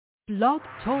Blog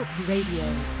Talk Radio.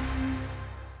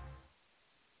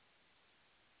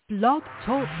 Blog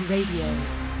Talk Radio.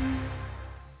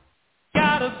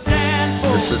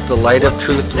 This is the Light of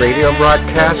Truth radio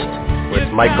broadcast with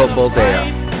Michael Boldea.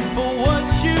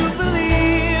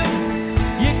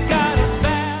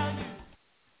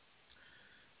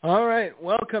 All right,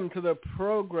 welcome to the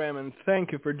program, and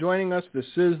thank you for joining us. This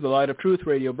is the Light of Truth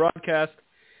radio broadcast.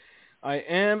 I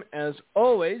am, as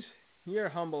always, your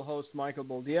humble host, Michael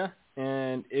Boldea,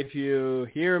 and if you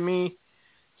hear me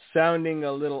sounding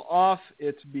a little off,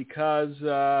 it's because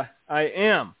I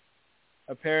am.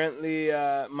 Apparently,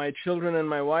 my children and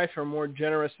my wife are more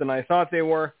generous than I thought they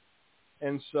were,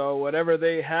 and so whatever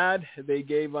they had, they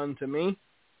gave unto me.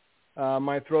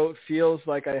 My throat feels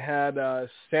like I had a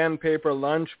sandpaper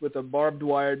lunch with a barbed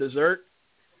wire dessert.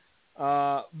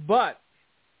 But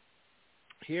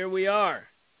here we are,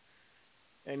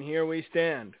 and here we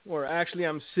stand. Or actually,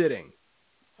 I'm sitting.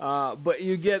 But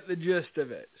you get the gist of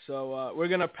it. So we're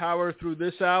going to power through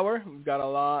this hour. We've got a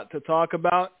lot to talk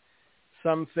about.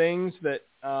 Some things that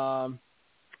I'm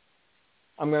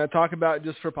going to talk about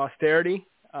just for posterity,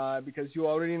 because you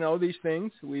already know these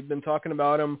things. We've been talking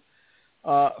about them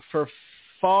for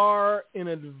far in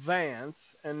advance,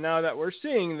 and now that we're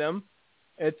seeing them,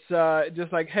 it's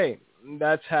just like, hey,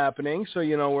 that's happening, so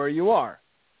you know where you are.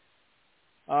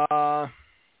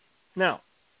 Now,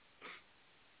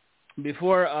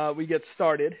 before we get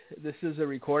started, this is a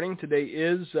recording. Today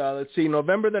is,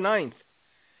 November the 9th,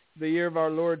 the year of our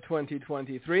Lord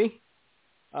 2023.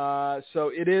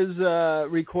 So it is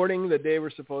recording the day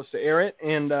we're supposed to air it,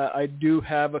 and I do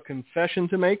have a confession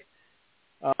to make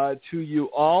to you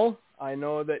all. I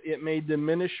know that it may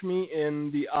diminish me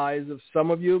in the eyes of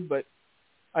some of you, but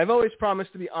I've always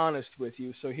promised to be honest with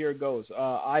you, so here goes.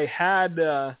 I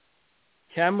had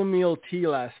chamomile tea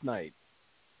last night.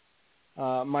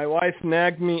 My wife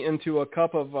nagged me into a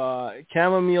cup of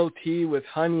chamomile tea with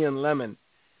honey and lemon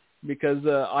because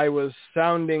I was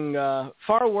sounding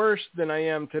far worse than I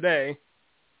am today,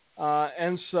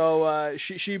 and so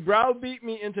she browbeat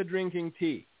me into drinking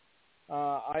tea.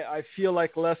 I feel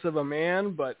like less of a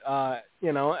man, but,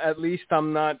 at least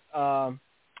I'm not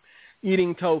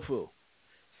eating tofu.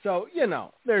 So,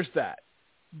 there's that.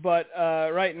 But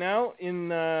right now, in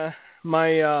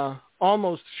my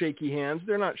almost shaky hands,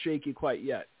 they're not shaky quite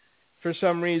yet. For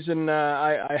some reason,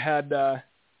 I had,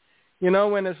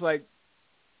 when it's like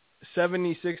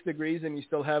 76 degrees and you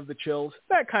still have the chills,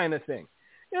 that kind of thing.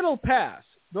 It'll pass.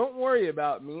 Don't worry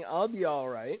about me. I'll be all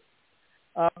right.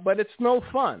 But it's no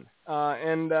fun.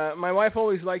 And my wife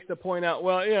always likes to point out,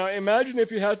 well, imagine if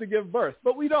you had to give birth.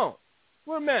 But we don't.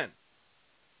 We're men.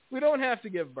 We don't have to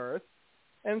give birth.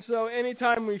 And so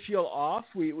anytime we feel off,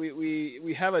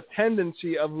 we have a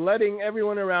tendency of letting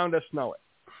everyone around us know it.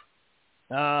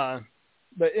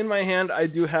 But in my hand, I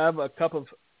do have a cup of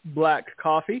black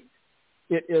coffee.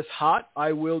 It is hot.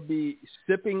 I will be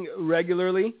sipping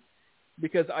regularly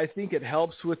because I think it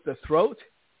helps with the throat.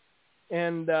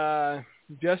 And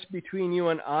just between you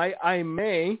and I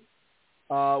may,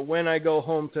 when I go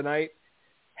home tonight,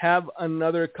 have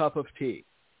another cup of tea.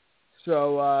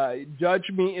 So judge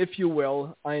me if you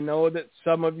will. I know that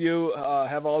some of you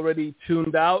have already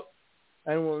tuned out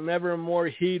and will never more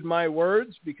heed my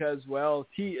words because, well,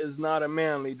 tea is not a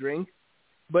manly drink.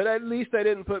 But at least I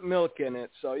didn't put milk in it,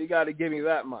 so you got to give me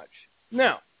that much.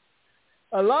 Now,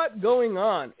 a lot going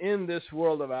on in this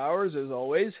world of ours, as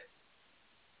always.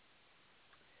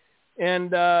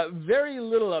 And very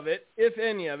little of it, if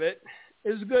any of it,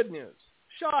 is good news.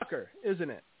 Shocker, isn't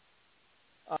it?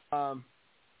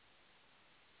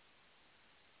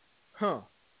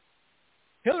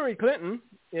 Hillary Clinton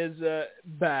is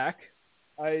back.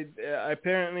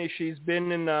 Apparently she's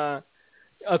been in a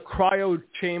cryo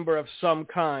chamber of some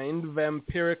kind,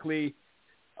 vampirically,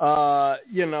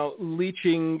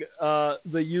 leeching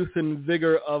the youth and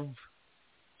vigor of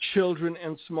children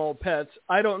and small pets.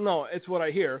 I don't know. It's what I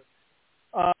hear.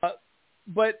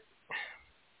 But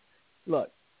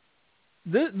look,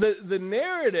 the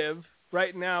narrative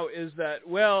right now is that,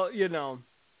 well,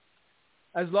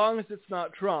 as long as it's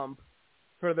not Trump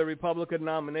for the Republican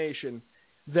nomination,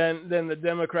 then the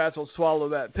Democrats will swallow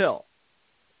that pill.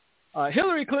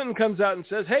 Hillary Clinton comes out and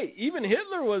says, hey, even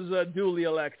Hitler was duly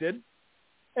elected.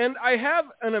 And I have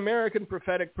an American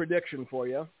prophetic prediction for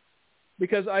you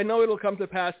because I know it'll come to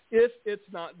pass if it's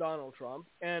not Donald Trump.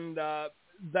 And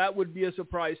that would be a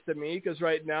surprise to me because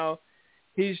right now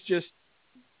he's just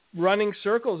running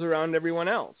circles around everyone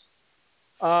else.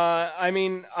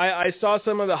 I saw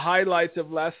some of the highlights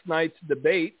of last night's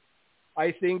debate.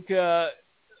 I think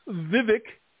Vivek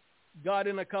got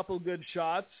in a couple good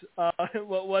shots.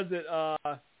 What was it?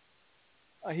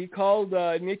 He called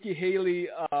Nikki Haley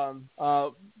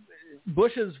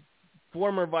Bush's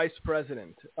former vice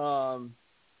president.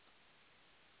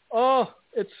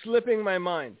 It's slipping my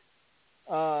mind.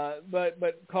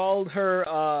 But called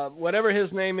her whatever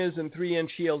his name is in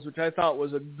 3-inch heels, which I thought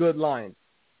was a good line.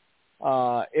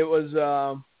 It was,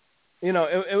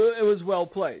 it was well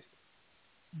placed.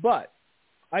 But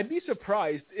I'd be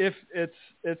surprised if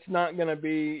it's not going to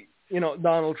be,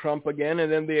 Donald Trump again. And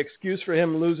then the excuse for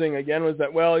him losing again was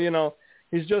that, well,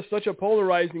 he's just such a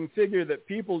polarizing figure that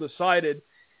people decided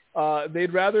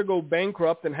they'd rather go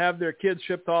bankrupt and have their kids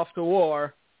shipped off to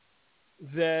war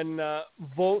than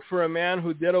vote for a man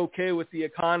who did okay with the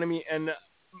economy and,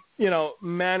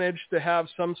 managed to have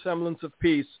some semblance of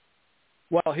peace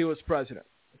while he was president.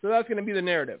 So that's going to be the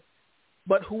narrative.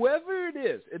 But whoever it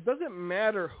is, it doesn't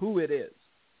matter who it is.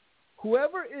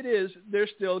 Whoever it is, they're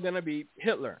still going to be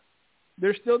Hitler.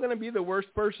 They're still going to be the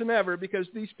worst person ever because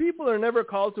these people are never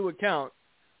called to account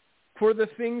for the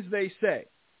things they say.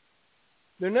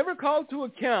 They're never called to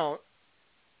account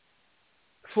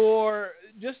for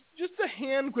just the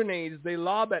hand grenades they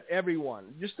lob at everyone,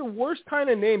 just the worst kind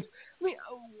of names. I mean,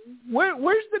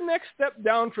 where's the next step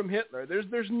down from Hitler?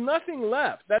 There's nothing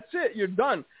left. That's it. You're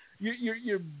done.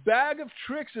 Your bag of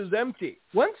tricks is empty.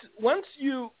 Once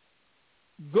you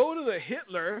go to the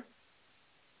Hitler,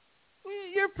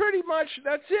 you're pretty much,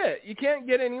 that's it. You can't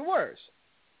get any worse.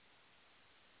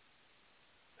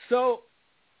 So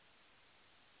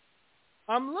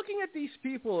I'm looking at these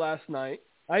people last night.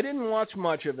 I didn't watch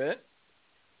much of it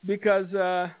because,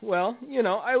 I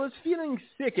was feeling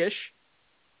sickish,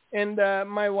 and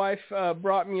my wife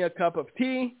brought me a cup of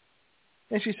tea,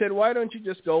 and she said, why don't you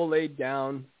just go lay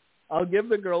down? I'll give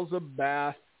the girls a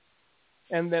bath,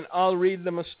 and then I'll read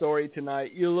them a story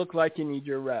tonight. You look like you need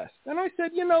your rest. And I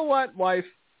said, you know what, wife?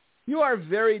 You are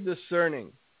very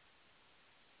discerning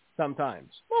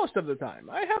sometimes, most of the time.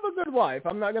 I have a good wife.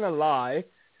 I'm not going to lie.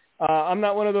 I'm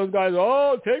not one of those guys,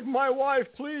 take my wife,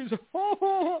 please.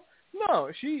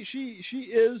 No, she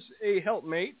is a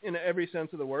helpmate in every sense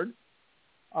of the word.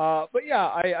 But yeah,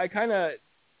 I kind of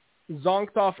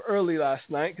zonked off early last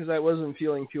night because I wasn't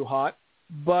feeling too hot.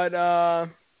 But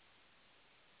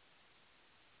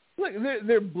look,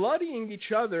 they're bloodying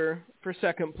each other for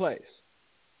second place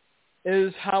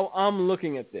is how I'm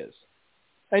looking at this.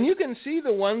 And you can see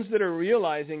the ones that are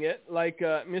realizing it, like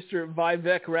Mr.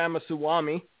 Vivek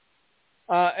Ramaswamy.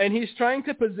 And he's trying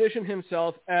to position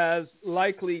himself as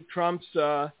likely Trump's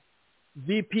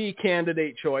VP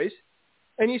candidate choice.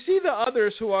 And you see the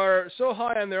others who are so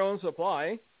high on their own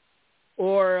supply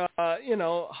or,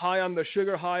 high on the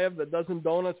sugar high of the dozen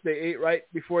donuts they ate right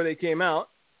before they came out,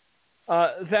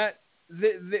 that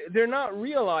they're not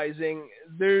realizing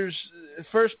there's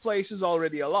first place is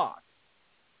already a lock.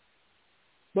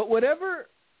 But whatever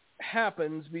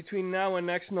happens between now and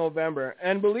next November,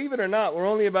 and believe it or not, we're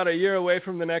only about a year away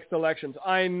from the next elections.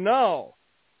 I know.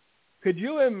 Could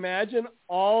you imagine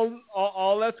all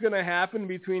that's going to happen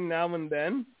between now and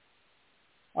then?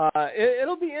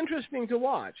 It'll be interesting to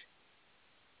watch.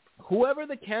 Whoever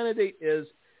the candidate is,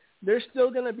 they're still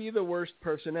going to be the worst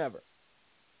person ever.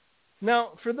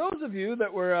 Now, for those of you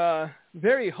that were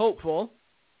very hopeful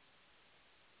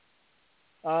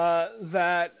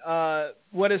that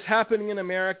what is happening in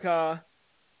America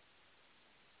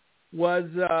was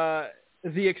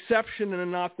the exception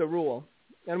and not the rule.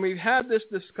 And we've had this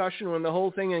discussion when the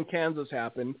whole thing in Kansas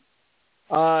happened.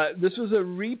 This was a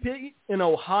repeat in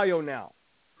Ohio now.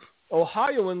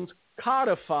 Ohioans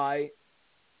codify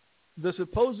the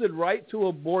supposed right to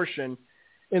abortion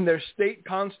in their state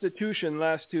constitution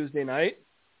last Tuesday night,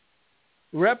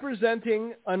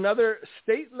 representing another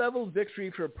state-level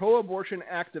victory for pro-abortion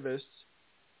activists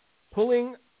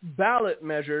pushing ballot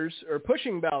measures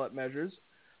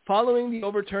following the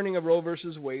overturning of Roe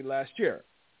versus Wade last year.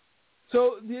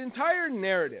 So the entire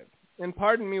narrative, and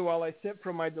pardon me while I sip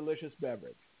from my delicious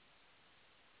beverage,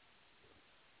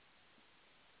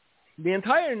 the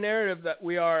entire narrative that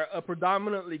we are a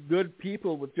predominantly good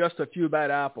people with just a few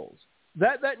bad apples,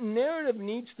 that narrative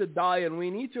needs to die, and we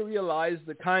need to realize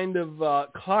the kind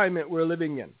of climate we're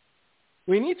living in.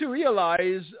 We need to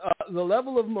realize the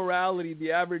level of morality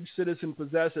the average citizen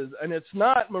possesses, and it's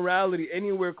not morality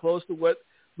anywhere close to what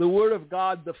the Word of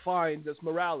God defined as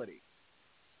morality.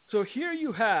 So here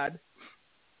you had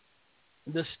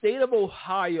the state of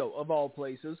Ohio, of all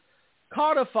places,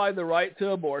 codify the right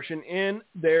to abortion in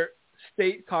their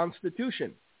state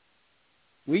constitution.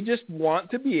 We just want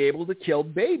to be able to kill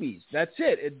babies. That's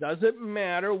it. It doesn't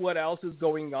matter what else is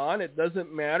going on. It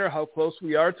doesn't matter how close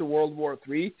we are to World War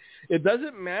III. It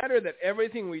doesn't matter that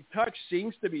everything we touch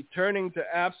seems to be turning to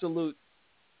absolute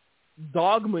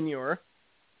dog manure.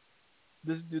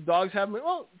 Do dogs have,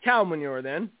 well, cow manure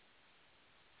then.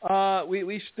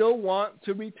 We still want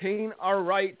to retain our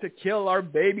right to kill our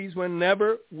babies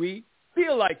whenever we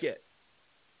feel like it.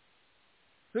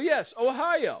 So yes,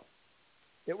 Ohio.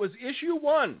 It was issue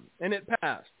 1, and it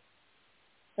passed.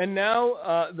 And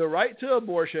now the right to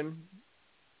abortion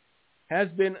has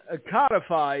been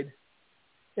codified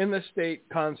in the state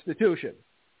constitution.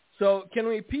 So can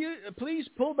we please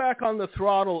pull back on the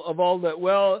throttle of all that,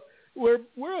 well, we're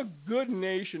a good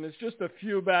nation. It's just a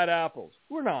few bad apples.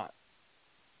 We're not.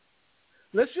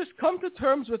 Let's just come to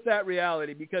terms with that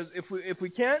reality, because if we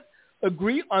can't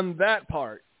agree on that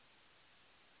part,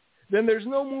 then there's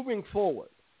no moving forward.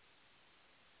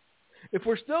 If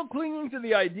we're still clinging to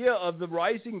the idea of the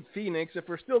rising phoenix, if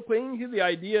we're still clinging to the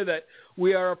idea that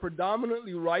we are a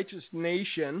predominantly righteous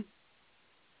nation,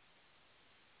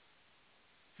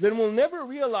 then we'll never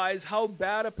realize how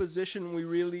bad a position we're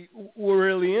really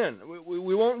in.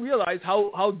 We won't realize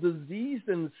how diseased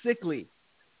and sickly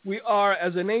we are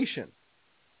as a nation.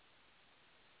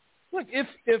 Look, if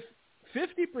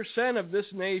 50% of this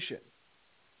nation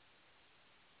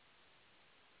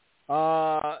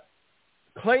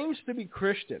claims to be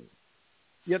Christian,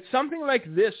 yet something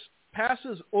like this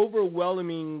passes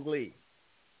overwhelmingly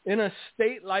in a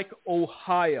state like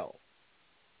Ohio,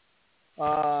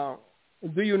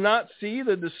 do you not see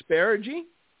the disparity?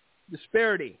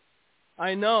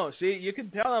 I know. See, you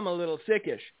can tell I'm a little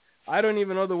sickish. I don't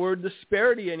even know the word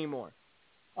disparity anymore.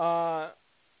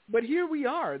 But here we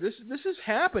are. This is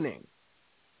happening.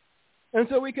 And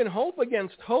so we can hope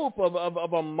against hope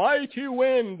of a mighty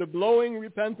wind blowing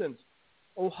repentance.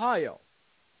 Ohio.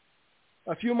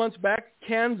 A few months back,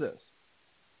 Kansas.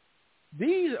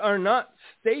 These are not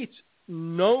states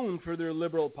known for their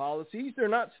liberal policies. They're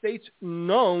not states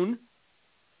known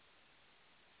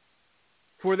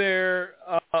for their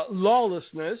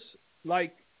lawlessness,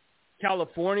 like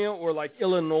California or like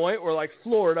Illinois or like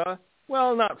Florida.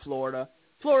 Well, not Florida.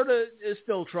 Florida is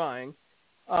still trying,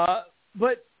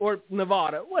 or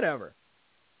Nevada, whatever.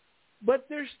 But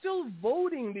they're still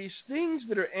voting these things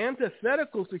that are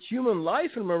antithetical to human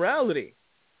life and morality.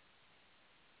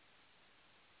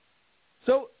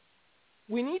 So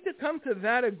we need to come to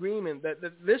that agreement that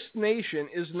this nation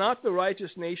is not the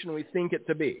righteous nation we think it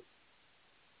to be.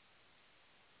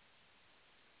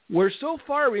 We're so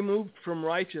far removed from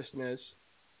righteousness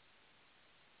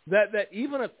that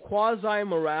even a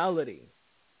quasi-morality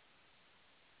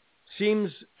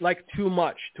seems like too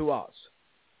much to us.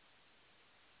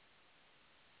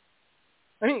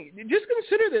 I mean, just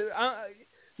consider that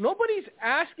nobody's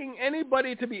asking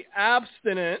anybody to be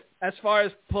abstinent as far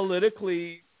as politics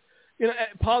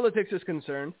is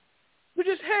concerned. But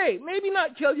just, hey, maybe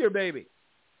not kill your baby.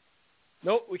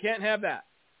 Nope, we can't have that.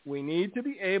 We need to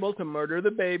be able to murder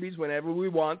the babies whenever we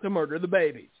want to murder the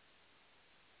babies.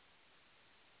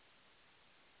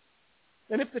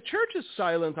 And if the church is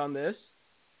silent on this,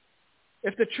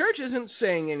 if the church isn't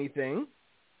saying anything,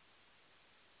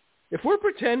 if we're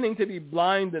pretending to be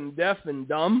blind and deaf and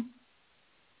dumb,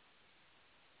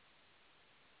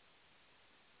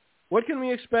 what can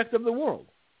we expect of the world?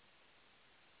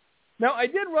 Now, I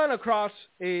did run across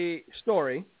a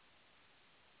story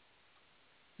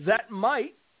that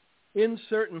might, in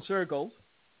certain circles,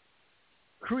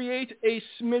 create a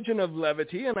smidgen of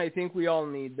levity, and I think we all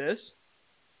need this,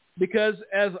 because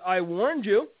as I warned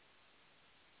you,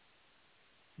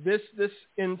 this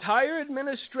entire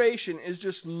administration is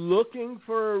just looking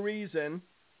for a reason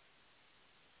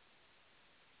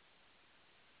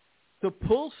to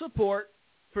pull support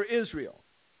for Israel.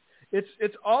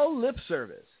 It's all lip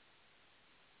service.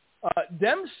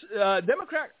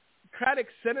 Democratic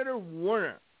Senator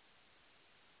Warner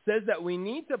says that we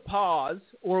need to pause,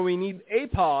 or we need a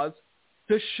pause,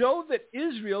 to show that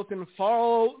Israel can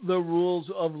follow the rules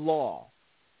of law.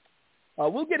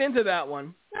 We'll get into that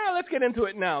one. Let's get into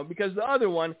it now, because the other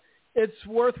one, it's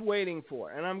worth waiting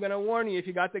for. And I'm going to warn you, if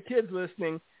you got the kids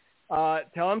listening,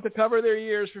 tell them to cover their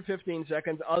ears for 15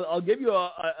 seconds. I'll give you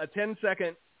a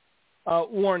 10-second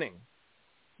warning.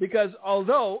 Because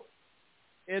although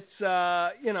it's,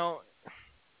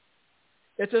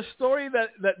 it's a story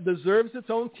that deserves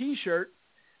its own T-shirt,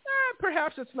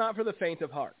 perhaps it's not for the faint of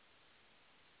heart.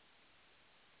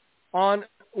 On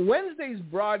Wednesday's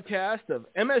broadcast of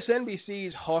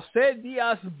MSNBC's José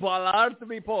Díaz-Balart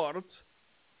report,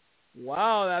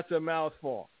 wow, that's a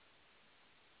mouthful.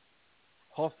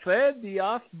 José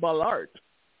Díaz-Balart.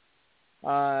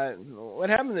 What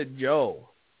happened to Joe?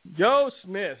 Joe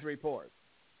Smith reports.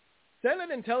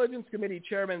 Senate Intelligence Committee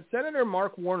Chairman Senator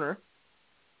Mark Warner,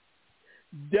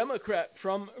 Democrat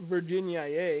from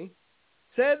Virginia,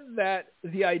 said that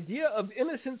the idea of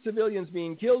innocent civilians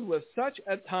being killed was such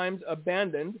at times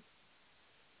abandoned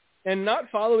and not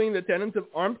following the tenets of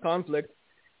armed conflict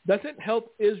doesn't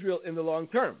help Israel in the long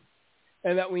term,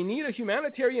 and that we need a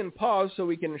humanitarian pause so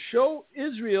we can show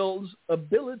Israel's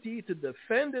ability to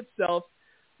defend itself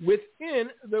within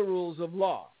the rules of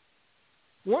law.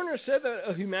 Warner said that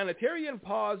a humanitarian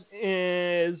pause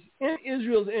is in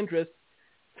Israel's interest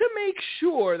to make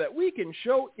sure that we can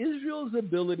show Israel's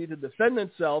ability to defend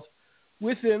itself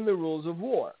within the rules of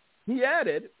war. He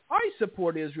added, I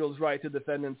support Israel's right to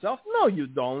defend itself. No, you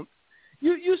don't.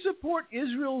 You support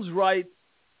Israel's right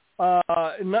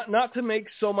not to make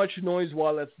so much noise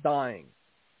while it's dying.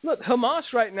 Look,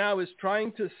 Hamas right now is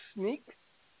trying to sneak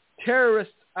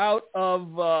terrorists out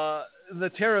of the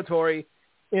territory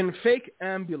in fake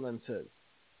ambulances.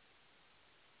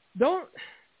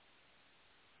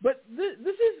 But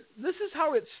this is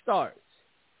how it starts.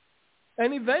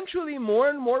 And eventually more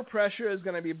and more pressure is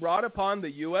going to be brought upon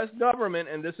the U.S. government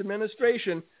and this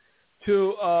administration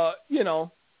to,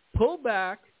 pull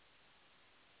back,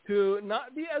 to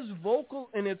not be as vocal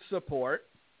in its support.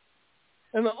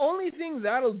 And the only thing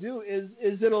that'll do is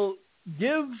it'll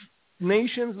give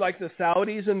nations like the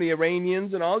Saudis and the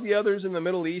Iranians and all the others in the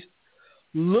Middle East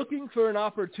looking for an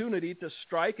opportunity to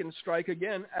strike and strike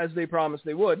again, as they promised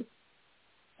they would,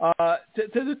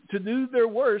 to do their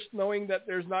worst, knowing that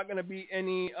there's not going to be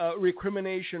any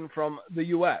recrimination from the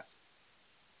U.S.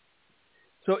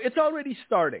 So it's already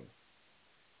starting.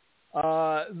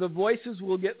 The voices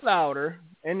will get louder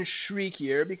and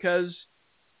shriekier because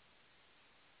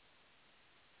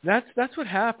that's what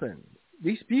happens.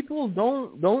 These people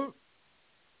don't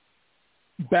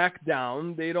back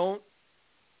down. They don't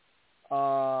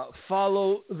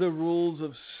follow the rules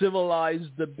of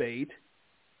civilized debate.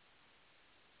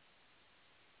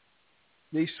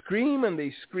 They scream and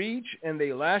they screech and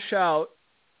they lash out,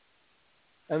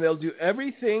 and they'll do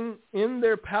everything in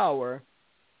their power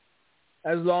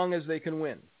as long as they can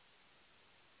win.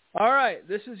 All right,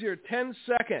 this is your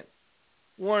 10-second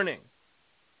warning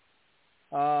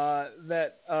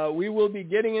that we will be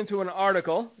getting into an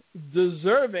article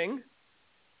deserving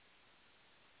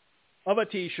of a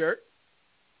T-shirt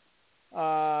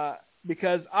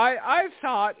because I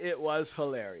thought it was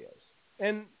hilarious.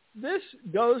 And this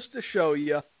goes to show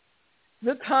you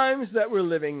the times that we're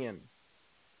living in.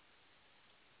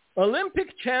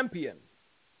 Olympic champion.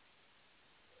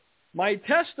 My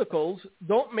testicles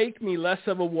don't make me less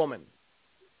of a woman.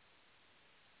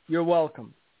 You're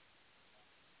welcome.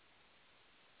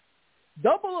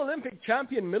 Double Olympic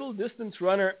champion middle distance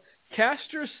runner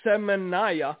Caster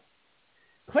Semenya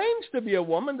claims to be a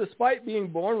woman despite being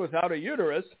born without a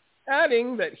uterus,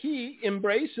 adding that he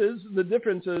embraces the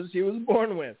differences he was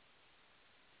born with.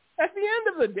 At the end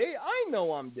of the day, I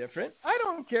know I'm different. I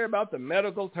don't care about the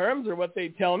medical terms or what they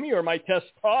tell me or my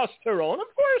testosterone.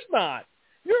 Of course not.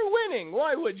 You're winning.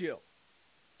 Why would you?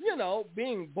 You know,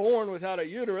 being born without a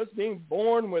uterus, being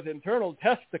born with internal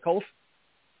testicles,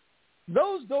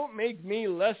 those don't make me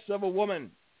less of a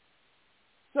woman.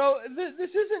 So this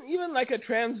isn't even like a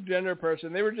transgender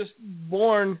person. They were just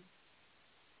born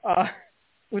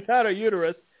without a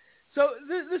uterus. So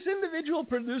this individual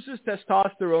produces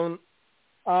testosterone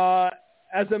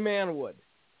as a man would.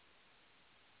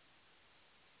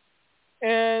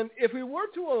 And if we were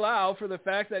to allow for the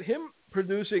fact that him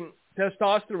producing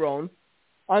testosterone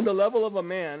on the level of a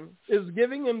man is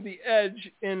giving him the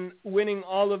edge in winning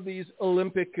all of these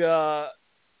Olympic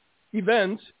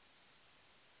events,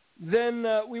 then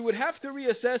we would have to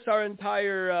reassess our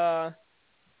entire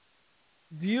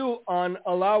view on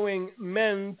allowing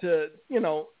men to,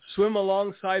 swim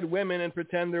alongside women and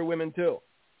pretend they're women too.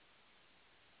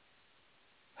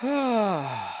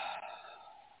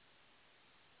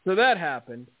 So that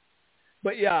happened.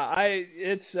 But yeah,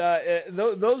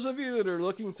 those of you that are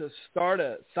looking to start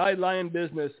a sideline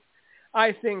business,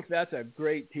 I think that's a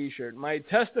great T-shirt. My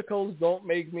testicles don't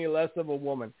make me less of a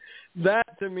woman.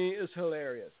 That to me is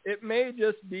hilarious. It may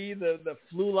just be the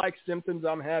flu-like symptoms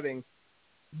I'm having,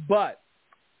 but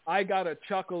I got a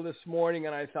chuckle this morning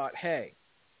and I thought, hey,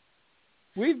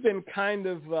 we've been kind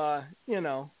of,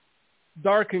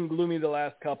 dark and gloomy the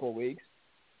last couple of weeks.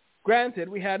 Granted,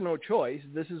 we had no choice.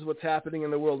 This is what's happening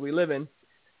in the world we live in.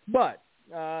 But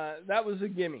that was a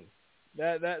gimme.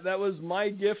 That was my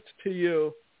gift to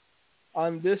you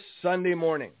on this Sunday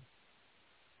morning.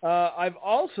 I've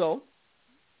also,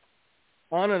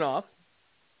 on and off,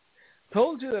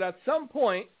 told you that at some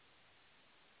point,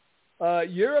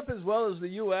 Europe as well as the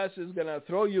U.S. is going to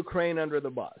throw Ukraine under the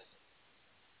bus.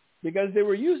 Because they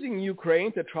were using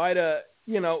Ukraine to try to,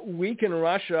 weaken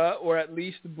Russia or at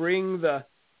least bring the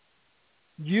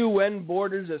UN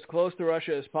borders as close to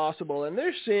Russia as possible, and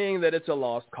they're seeing that it's a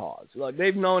lost cause. Like,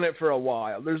 they've known it for a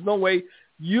while. There's no way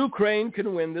Ukraine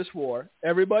can win this war.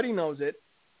 Everybody knows it.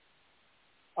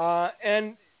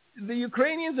 And the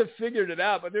Ukrainians have figured it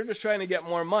out, but they're just trying to get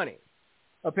more money.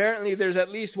 Apparently, there's at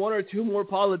least one or two more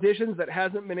politicians that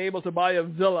hasn't been able to buy a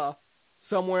villa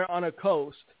somewhere on a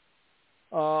coast,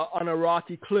 on a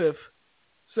rocky cliff.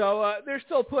 So they're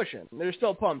still pushing. They're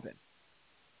still pumping.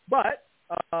 But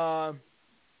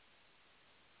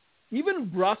even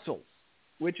Brussels,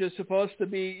 which is supposed to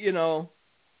be, you know,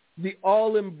 the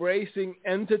all-embracing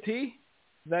entity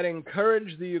that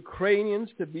encouraged the Ukrainians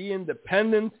to be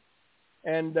independent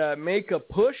and make a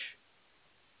push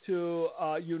to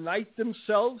unite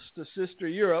themselves to sister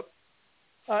Europe,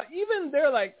 even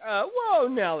they're like, whoa,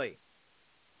 Nelly,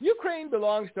 Ukraine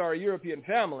belongs to our European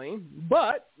family,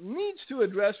 but needs to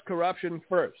address corruption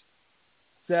first,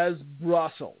 says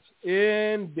Brussels.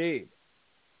 Indeed.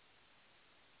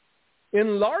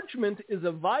 Enlargement is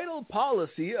a vital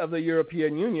policy of the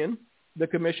European Union, the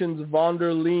Commission's von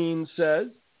der Leyen says,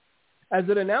 as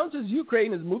it announces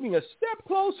Ukraine is moving a step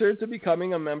closer to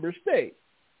becoming a member state.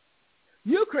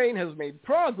 Ukraine has made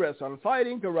progress on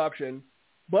fighting corruption,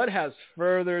 but has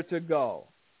further to go.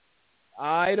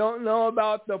 I don't know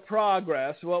about the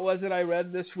progress. What was it I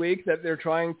read this week? That they're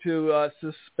trying to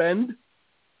suspend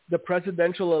the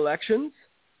presidential elections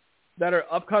that are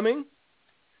upcoming.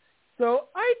 So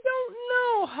I don't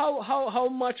know how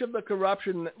much of the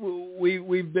corruption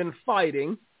we've been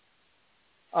fighting,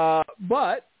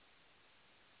 but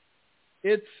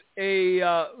it's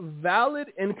a valid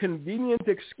and convenient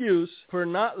excuse for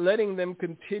not letting them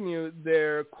continue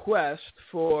their quest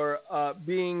for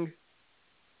being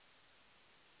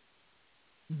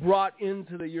brought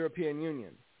into the European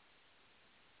Union.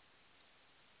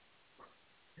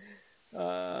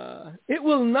 It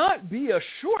will not be a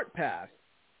short path,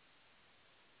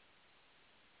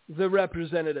 the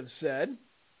representative said,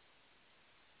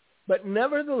 but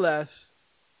nevertheless,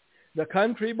 the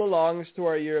country belongs to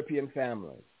our European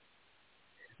family.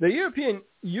 The European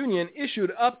Union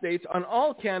issued updates on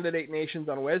all candidate nations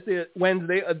on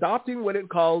Wednesday, adopting what it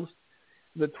calls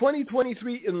the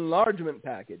 2023 enlargement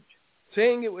package,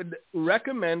 saying it would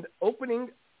recommend opening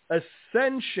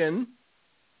accession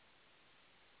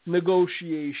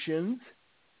negotiations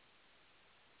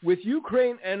with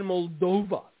Ukraine and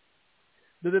Moldova.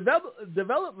 The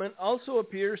development also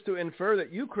appears to infer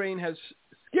that Ukraine has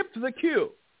skipped the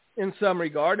queue in some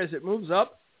regard as it moves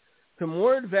up to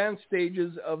more advanced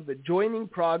stages of the joining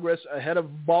progress ahead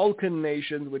of Balkan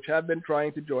nations which have been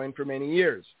trying to join for many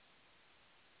years.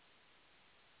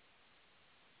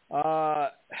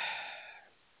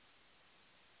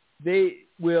 They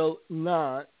will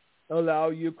not allow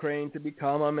Ukraine to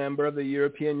become a member of the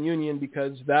European Union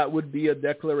because that would be a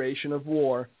declaration of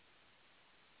war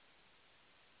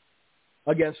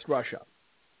against Russia.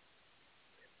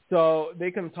 So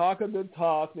they can talk a good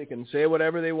talk. They can say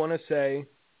whatever they want to say.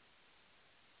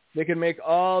 They can make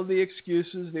all the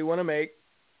excuses they want to make.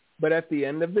 But at the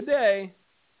end of the day,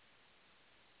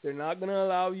 they're not going to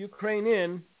allow Ukraine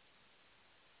in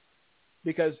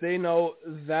because they know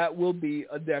that will be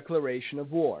a declaration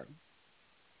of war.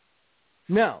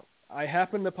 Now, I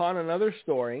happened upon another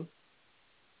story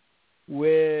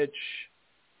which,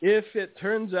 if it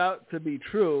turns out to be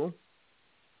true,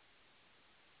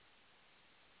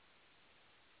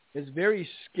 is very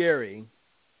scary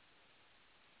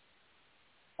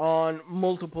on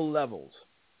multiple levels.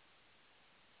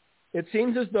 It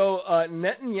seems as though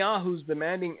Netanyahu's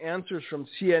demanding answers from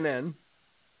CNN,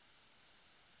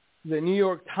 the New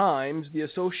York Times, the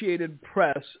Associated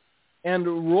Press, and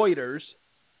Reuters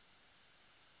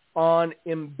on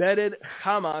embedded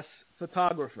Hamas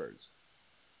photographers.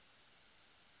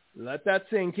 Let that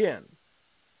sink in.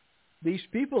 These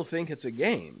people think it's a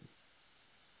game.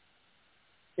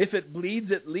 If it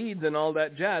bleeds, it leads, and all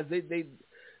that jazz.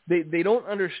 They don't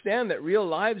understand that real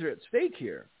lives are at stake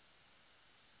here.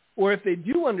 Or if they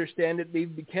do understand it,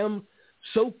 they've become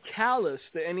so callous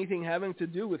to anything having to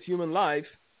do with human life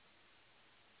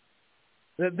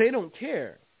that they don't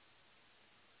care.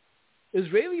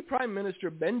 Israeli Prime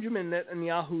Minister Benjamin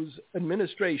Netanyahu's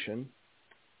administration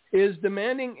is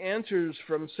demanding answers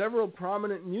from several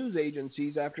prominent news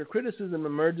agencies after criticism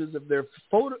emerges of their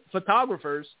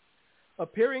photographers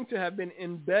appearing to have been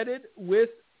embedded with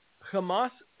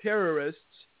Hamas terrorists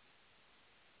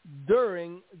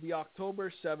during the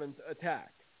October 7th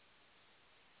attack.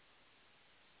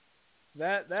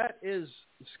 That is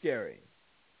scary.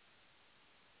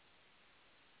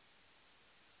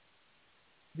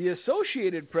 The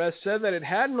Associated Press said that it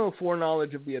had no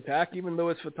foreknowledge of the attack, even though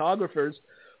its photographers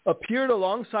appeared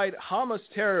alongside Hamas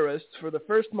terrorists for the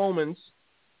first moments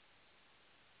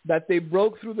that they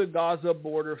broke through the Gaza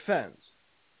border fence.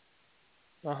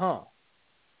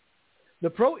 The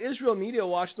pro-Israel media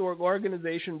watchdog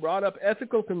organization brought up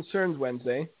ethical concerns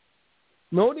Wednesday,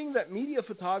 noting that media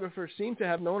photographers seem to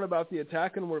have known about the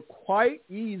attack and were quite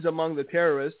easy among the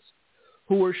terrorists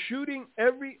who were shooting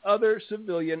every other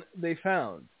civilian they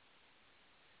found.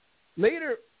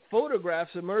 Later,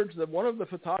 photographs emerged of one of the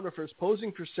photographers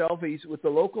posing for selfies with the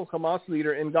local Hamas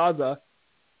leader in Gaza,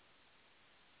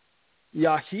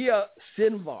 Yahya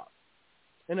Sinwar.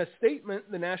 In a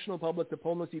statement, the National Public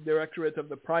Diplomacy Directorate of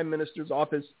the Prime Minister's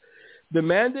office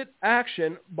demanded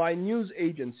action by news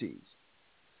agencies.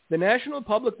 The National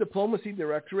Public Diplomacy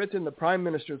Directorate in the Prime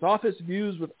Minister's office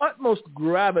views with utmost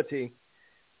gravity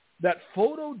that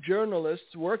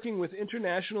photojournalists working with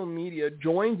international media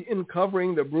joined in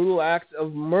covering the brutal act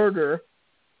of murder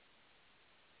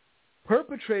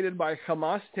perpetrated by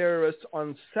Hamas terrorists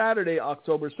on Saturday,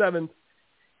 October 7th,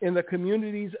 in the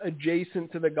communities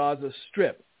adjacent to the Gaza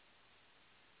Strip.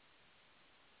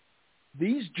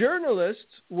 These journalists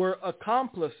were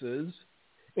accomplices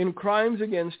in crimes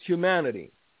against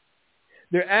humanity.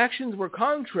 Their actions were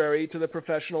contrary to the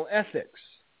professional ethics.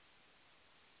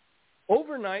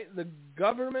 Overnight, the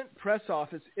government press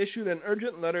office issued an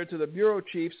urgent letter to the bureau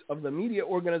chiefs of the media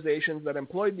organizations that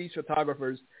employed these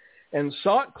photographers and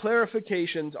sought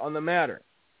clarifications on the matter.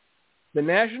 The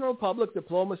National Public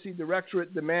Diplomacy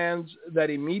Directorate demands that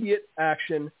immediate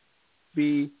action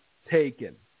be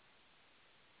taken.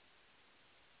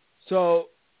 So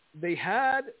they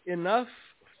had enough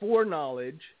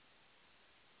foreknowledge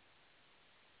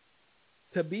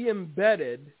to be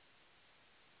embedded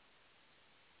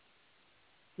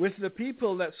with the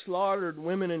people that slaughtered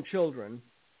women and children,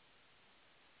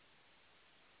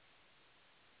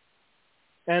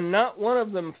 and not one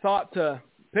of them thought to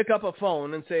pick up a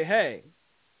phone and say, hey,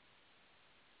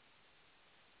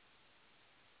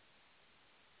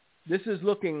 this is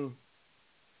looking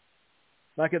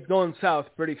like it's going south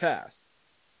pretty fast.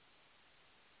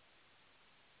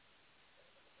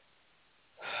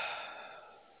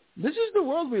 This is the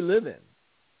world we live in.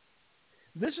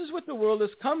 This is what the world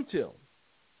has come to.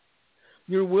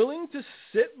 You're willing to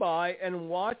sit by and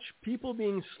watch people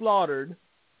being slaughtered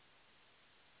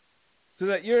so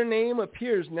that your name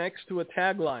appears next to a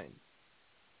tagline,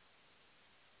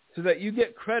 so that you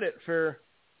get credit for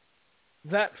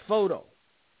that photo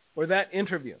or that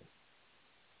interview.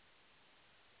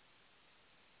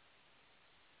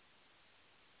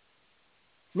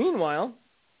 Meanwhile,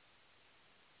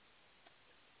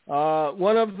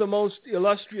 one of the most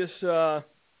illustrious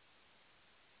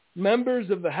members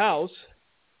of the House,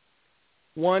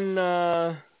 one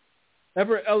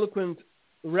ever eloquent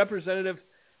Representative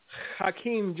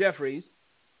Hakeem Jeffries,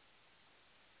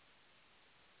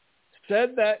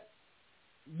 said that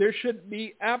there should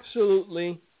be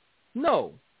absolutely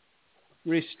no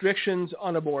restrictions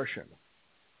on abortion.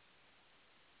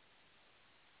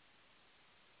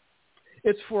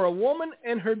 It's for a woman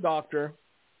and her doctor,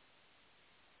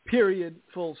 period,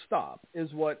 full stop,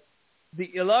 is what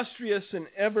the illustrious and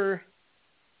ever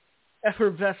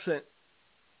effervescent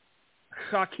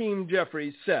Hakeem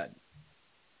Jeffries said.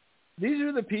 These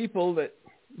are the people that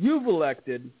you've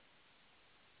elected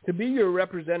to be your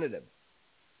representative.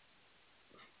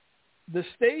 The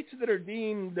states that are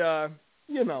deemed,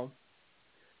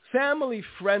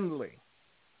 family-friendly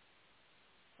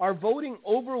are voting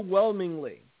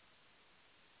overwhelmingly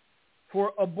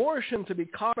for abortion to be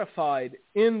codified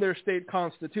in their state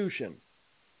constitution.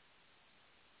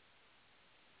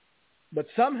 But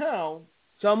somehow,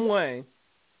 some way,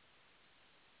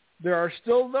 there are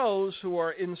still those who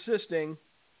are insisting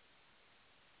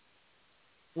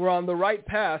we're on the right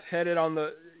path, headed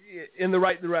in the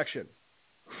right direction.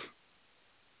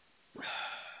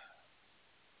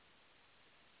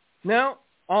 Now,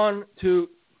 on to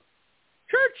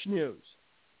church news.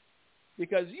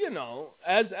 Because,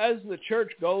 as the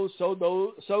church goes, so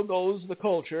goes the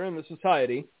culture and the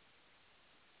society.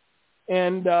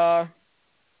 And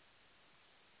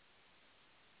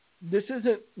this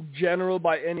isn't general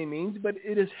by any means, but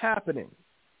it is happening.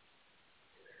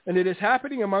 And it is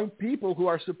happening among people who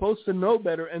are supposed to know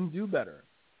better and do better.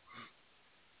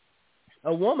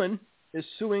 A woman is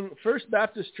suing First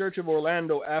Baptist Church of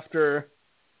Orlando after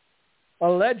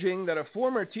alleging that a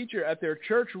former teacher at their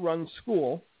church-run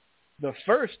school, the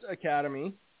First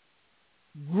Academy,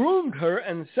 groomed her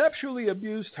and sexually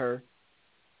abused her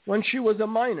when she was a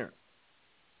minor,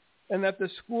 and that the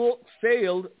school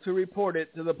failed to report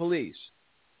it to the police.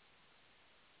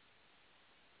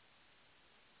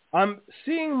 I'm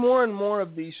seeing more and more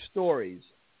of these stories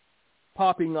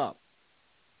popping up.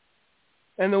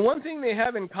 And the one thing they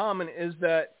have in common is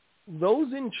that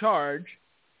those in charge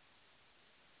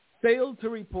failed to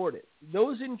report it.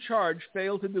 Those in charge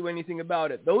failed to do anything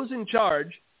about it. Those in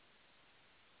charge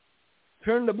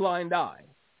turned a blind eye.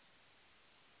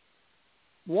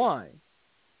 Why?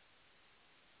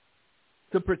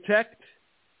 To protect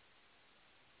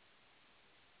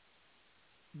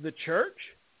the church?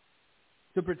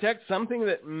 To protect something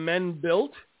that men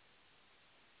built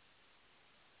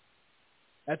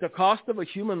at the cost of a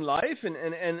human life,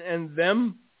 and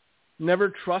them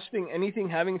never trusting anything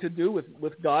having to do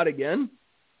with God again?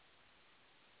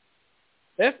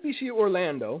 FBC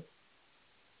Orlando,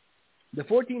 the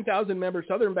 14,000-member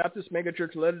Southern Baptist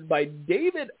megachurch led by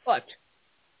David Utt,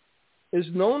 is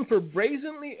known for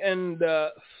brazenly and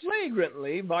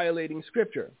flagrantly violating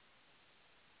Scripture.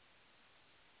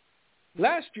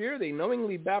 Last year, they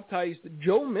knowingly baptized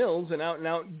Joe Mills, an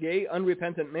out-and-out gay,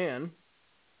 unrepentant man,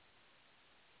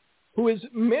 who is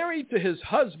married to his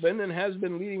husband and has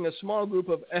been leading a small group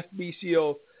of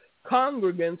FBCO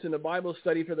congregants in a Bible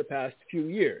study for the past few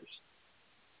years.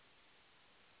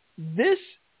 This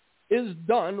is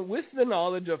done with the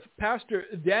knowledge of Pastor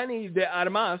Danny de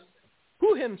Armas,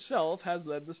 who himself has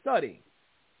led the study.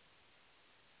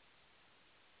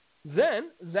 Then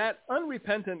that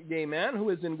unrepentant gay man, who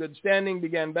is in good standing,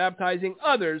 began baptizing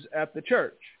others at the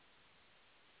church.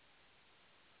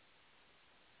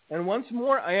 And once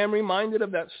more, I am reminded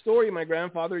of that story my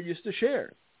grandfather used to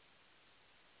share,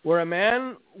 where a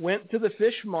man went to the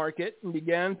fish market and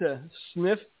began to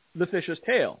sniff the fish's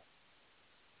tail.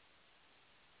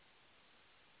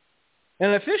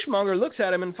 And the fishmonger looks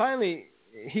at him, and finally,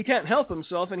 he can't help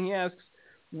himself, and he asks,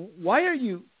 "Why are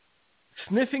you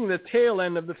sniffing the tail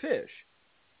end of the fish?"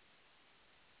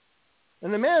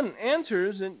 And the man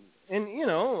answers, and you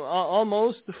know,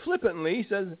 almost flippantly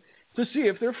says, "To see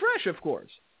if they're fresh, of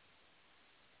course."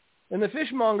 And the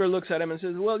fishmonger looks at him and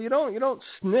says, "Well, you don't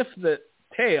sniff the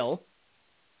tail.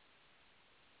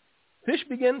 Fish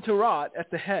begin to rot at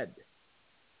the head.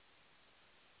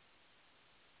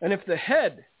 And if the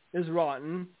head is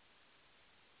rotten,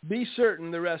 be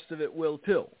certain the rest of it will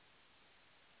too."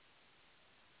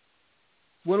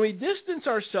 When we distance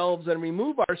ourselves and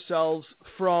remove ourselves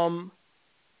from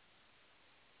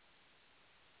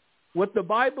what the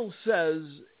Bible says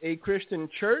a Christian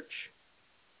church,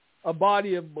 a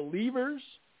body of believers,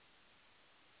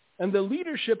 and the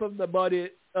leadership of the body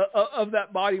of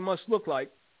that body must look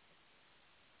like,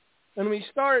 and we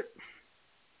start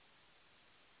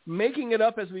making it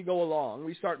up as we go along,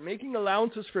 we start making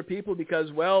allowances for people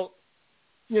because, well,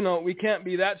 you know, we can't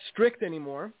be that strict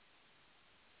anymore,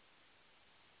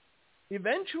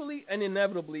 eventually and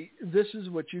inevitably, this is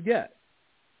what you get.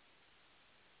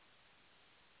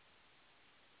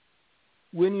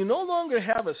 When you no longer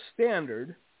have a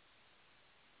standard,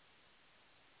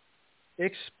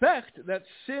 expect that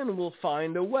sin will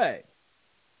find a way.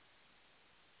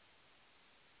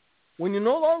 When you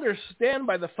no longer stand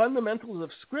by the fundamentals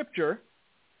of Scripture,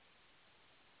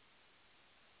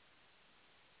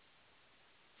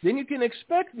 then you can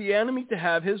expect the enemy to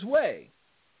have his way.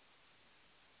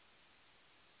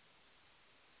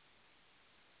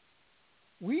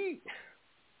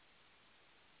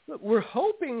 We're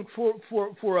hoping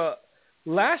for a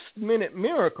last-minute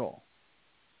miracle.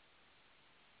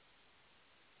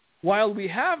 While we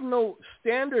have no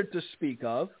standard to speak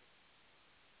of,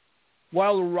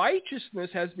 while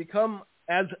righteousness has become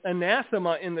as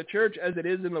anathema in the church as it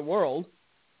is in the world,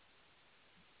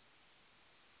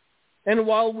 and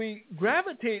while we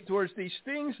gravitate towards these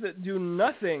things that do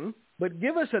nothing but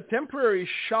give us a temporary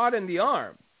shot in the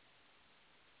arm,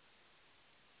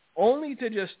 only to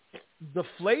just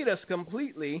deflate us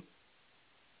completely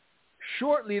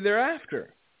shortly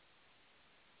thereafter.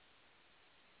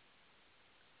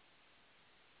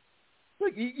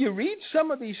 Look, you read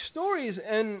some of these stories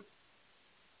and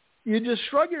you just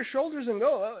shrug your shoulders and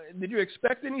go, "Oh, did you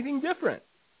expect anything different?"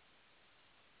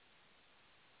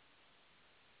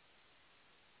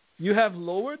 You have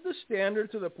lowered the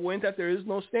standard to the point that there is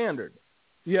no standard.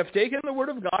 You have taken the Word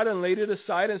of God and laid it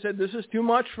aside and said, "This is too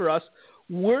much for us.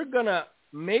 We're going to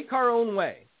make our own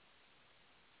way."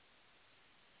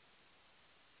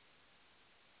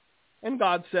 And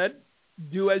God said,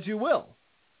 "Do as you will."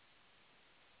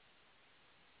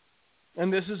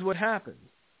 And this is what happened.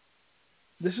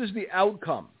 This is the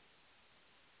outcome,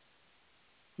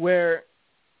 where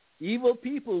evil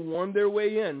people worm their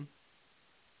way in,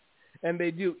 and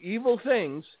they do evil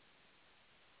things,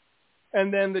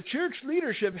 and then the church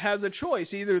leadership has a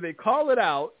choice. Either they call it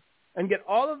out and get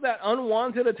all of that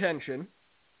unwanted attention,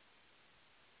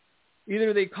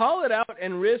 Either they call it out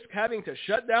and risk having to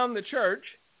shut down the church,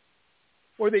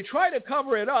 or they try to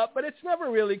cover it up, but it's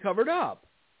never really covered up.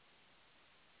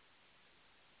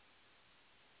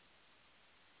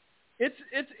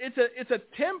 It's a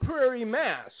temporary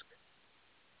mask.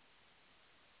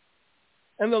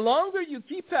 And the longer you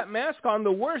keep that mask on,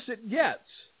 the worse it gets,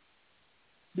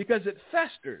 because it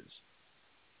festers.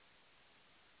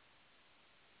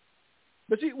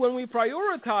 But see, when we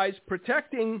prioritize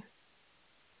protecting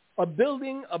a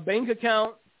building, a bank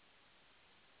account,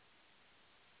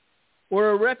 or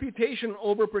a reputation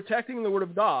over protecting the Word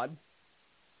of God,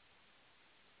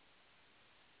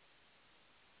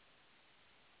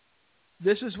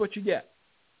 this is what you get.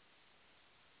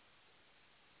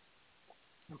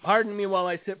 Pardon me while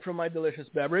I sip from my delicious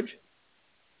beverage.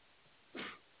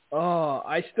 Oh,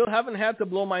 I still haven't had to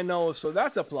blow my nose, so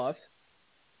that's a plus.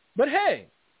 But hey,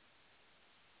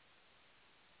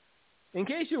 in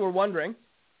case you were wondering,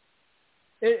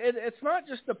 it's not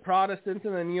just the Protestants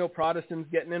and the Neo-Protestants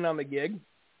getting in on the gig.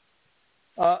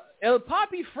 El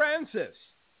Papi Francis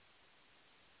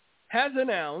has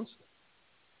announced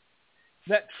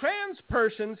that trans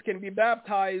persons can be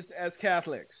baptized as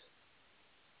Catholics.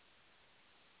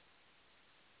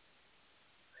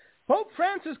 Pope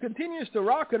Francis continues to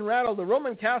rock and rattle the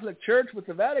Roman Catholic Church with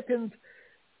the Vatican's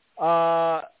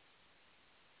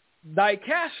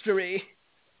dicastery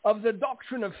of the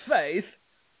doctrine of faith,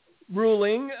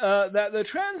 ruling that the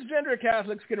transgender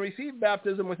Catholics can receive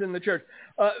baptism within the church.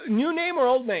 New name or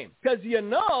old name? Because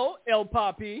El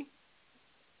Papi,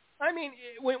 I mean,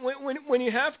 when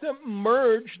you have to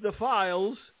merge the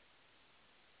files,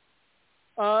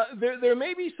 there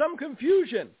may be some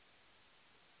confusion.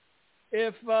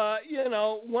 If,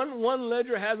 one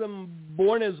ledger has them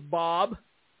born as Bob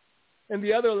and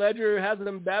the other ledger has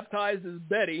them baptized as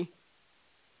Betty,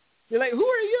 you're like, who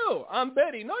are you? I'm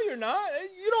Betty. No, you're not.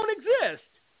 You don't exist.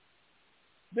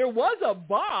 There was a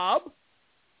Bob,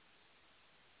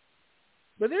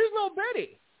 but there's no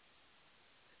Betty.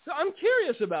 So I'm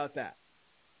curious about that.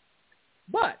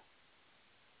 But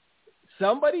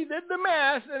somebody did the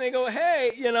math and they go,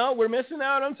 hey, we're missing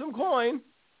out on some coin.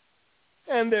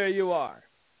 And there you are.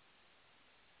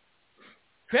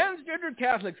 Transgender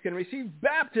Catholics can receive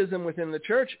baptism within the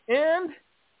church, and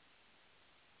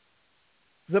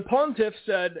the pontiff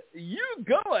said, you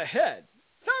go ahead.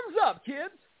 Thumbs up,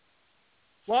 kids.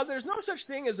 While there's no such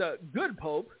thing as a good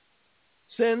pope,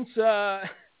 since I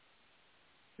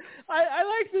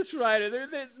like this writer.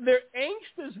 Their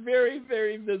angst is very,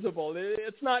 very visible.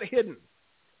 It's not hidden.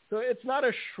 So it's not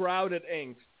a shrouded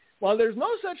angst. While there's no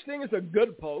such thing as a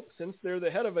good pope, since they're the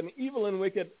head of an evil and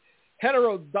wicked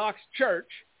heterodox church,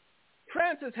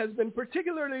 Francis has been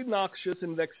particularly noxious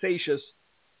and vexatious,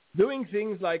 doing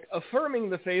things like affirming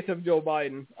the faith of Joe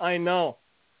Biden, I know,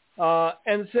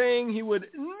 and saying he would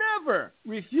never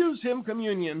refuse him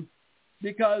communion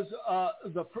because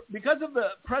of the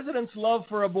president's love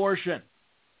for abortion.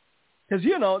 Because,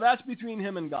 that's between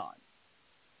him and God.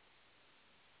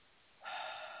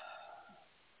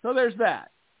 So there's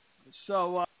that.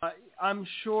 So I'm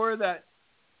sure that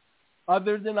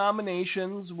other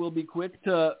denominations will be quick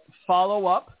to follow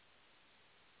up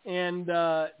and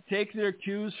take their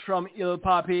cues from Il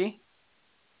Papi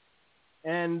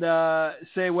and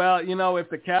say, well, if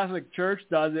the Catholic Church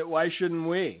does it, why shouldn't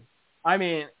we? I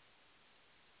mean,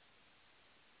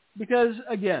 because,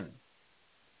 again,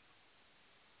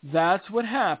 that's what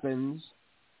happens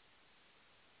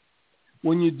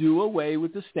when you do away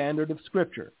with the standard of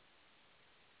Scripture.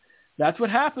 That's what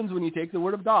happens when you take the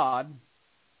Word of God,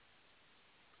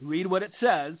 read what it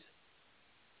says,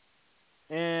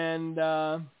 and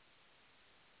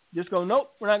just go,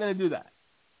 nope, we're not going to do that.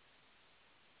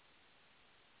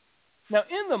 Now,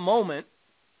 in the moment,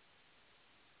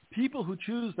 people who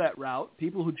choose that route,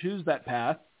 people who choose that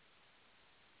path,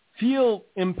 feel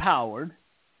empowered.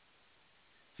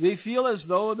 They feel as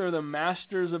though they're the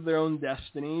masters of their own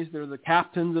destinies. They're the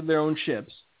captains of their own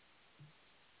ships.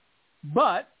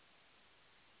 But,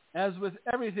 as with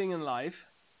everything in life,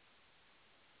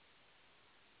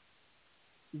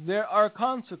 there are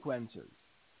consequences.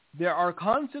 There are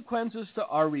consequences to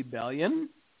our rebellion.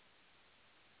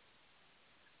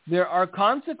 There are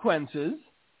consequences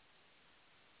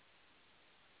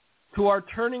to our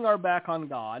turning our back on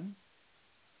God.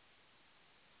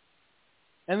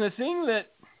 And the thing that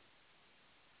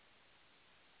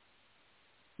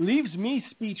leaves me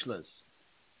speechless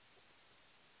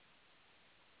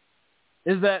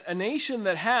is that a nation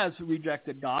that has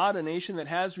rejected God, a nation that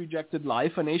has rejected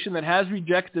life, a nation that has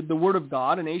rejected the Word of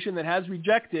God, a nation that has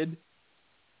rejected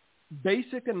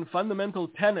basic and fundamental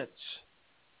tenets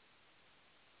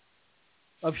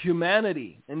of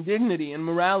humanity and dignity and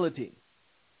morality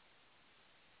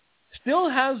still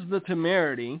has the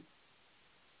temerity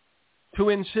to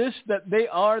insist that they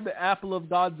are the apple of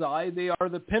God's eye, they are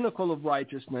the pinnacle of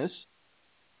righteousness,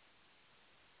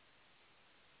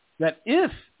 that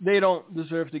if they don't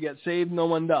deserve to get saved, no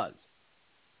one does.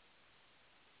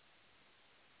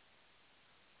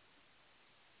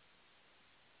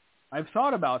 I've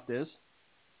thought about this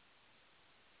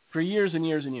for years and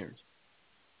years and years.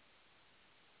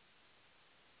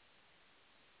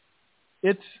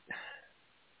 It's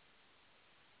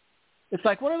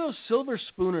like one of those silver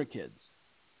spooner kids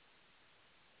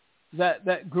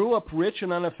that grew up rich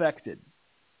and unaffected,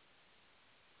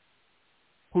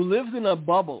 who lived in a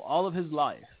bubble all of his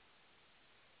life,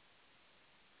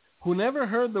 who never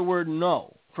heard the word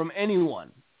no from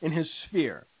anyone in his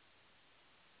sphere.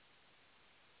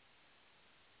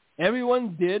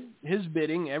 Everyone did his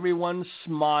bidding. Everyone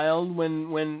smiled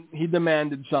when he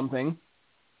demanded something.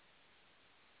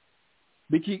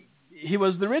 He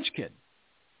was the rich kid.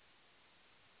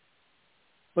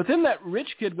 But then that rich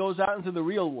kid goes out into the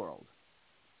real world.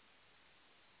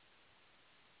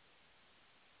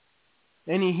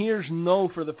 And he hears no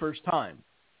for the first time.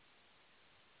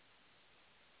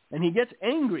 And he gets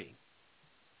angry.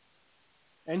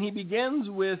 And he begins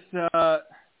with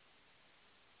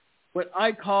what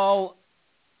I call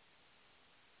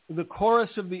the chorus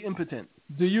of the impotent.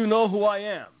 Do you know who I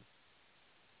am?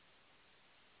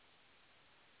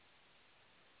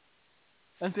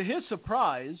 And to his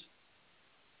surprise,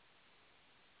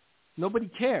 nobody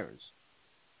cares.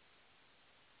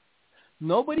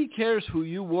 Nobody cares who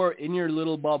you were in your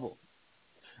little bubble.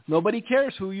 Nobody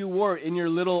cares who you were in your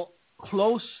little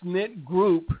close-knit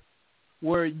group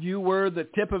where you were the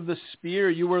tip of the spear,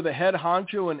 you were the head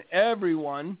honcho, and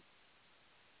everyone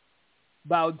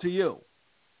bowed to you.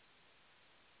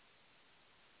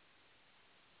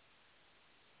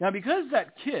 Now, because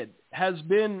that kid has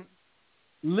been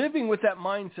living with that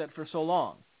mindset for so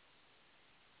long,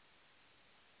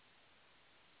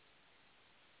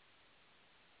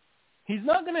 he's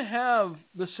not going to have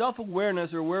the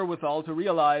self-awareness or wherewithal to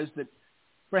realize that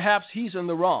perhaps he's in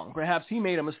the wrong, perhaps he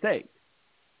made a mistake,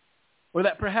 or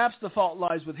that perhaps the fault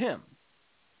lies with him.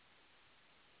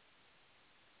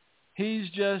 He's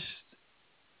just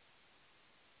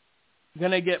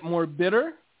going to get more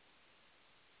bitter,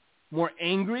 more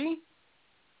angry,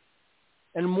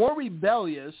 and more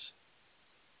rebellious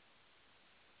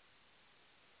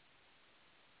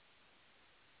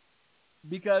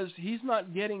because he's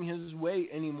not getting his way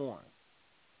anymore.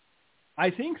 I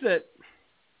think that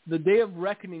the day of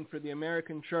reckoning for the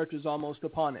American church is almost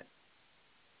upon it.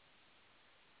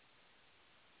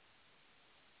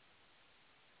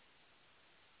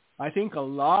 I think a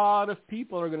lot of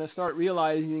people are going to start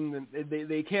realizing that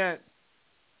they can't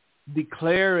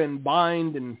declare and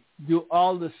bind and do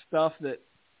all the stuff that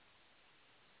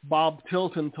Bob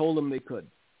Tilton told them they could.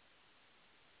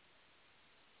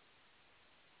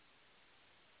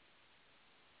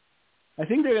 I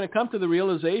think they're going to come to the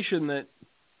realization that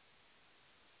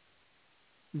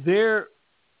their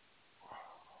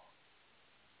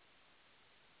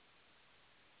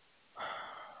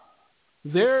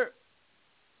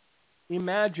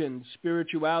imagined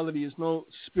spirituality is no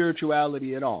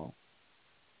spirituality at all.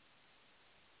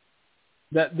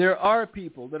 That there are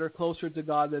people that are closer to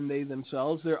God than they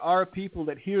themselves. There are people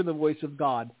that hear the voice of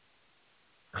God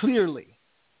clearly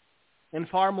and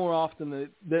far more often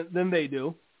than they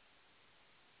do.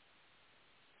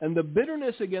 And the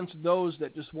bitterness against those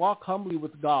that just walk humbly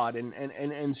with God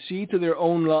and see to their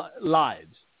own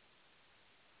lives.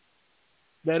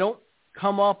 They don't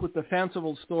come up with the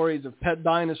fanciful stories of pet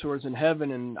dinosaurs in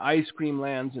heaven and ice cream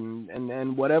lands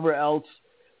and whatever else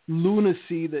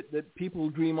lunacy that people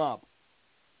dream up.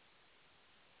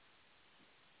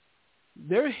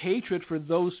 Their hatred for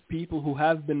those people who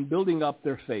have been building up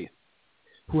their faith,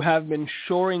 who have been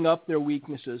shoring up their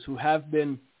weaknesses, who have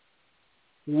been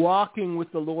walking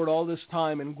with the Lord all this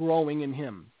time and growing in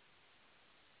Him,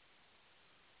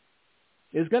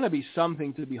 is going to be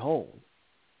something to behold.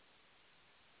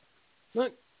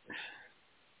 Look,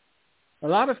 a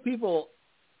lot of people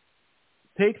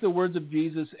take the words of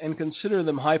Jesus and consider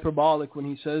them hyperbolic when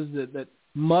He says that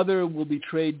mother will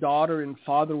betray daughter and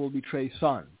father will betray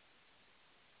son.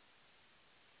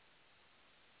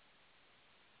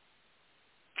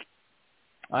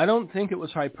 I don't think it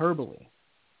was hyperbole.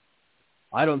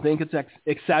 I don't think it's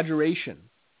exaggeration.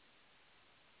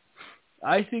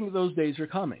 I think those days are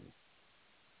coming.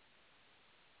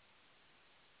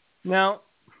 Now,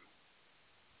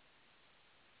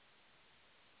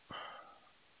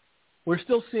 we're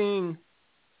still seeing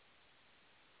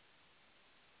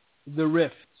the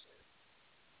rifts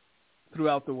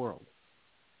throughout the world.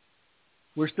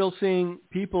 We're still seeing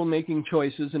people making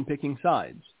choices and picking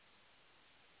sides.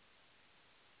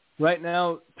 Right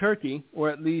now, Turkey, or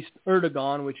at least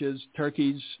Erdogan, which is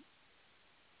Turkey's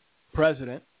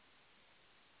president,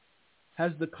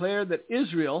 has declared that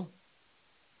Israel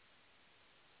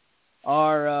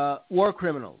are war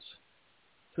criminals.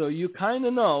 So you kind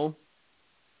of know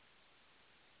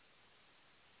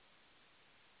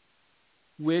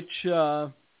which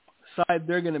side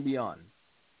they're going to be on.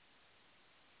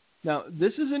 Now,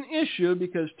 this is an issue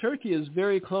because Turkey is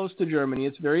very close to Germany.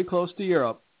 It's very close to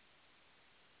Europe.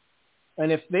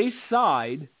 And if they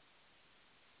side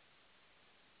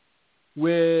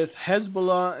with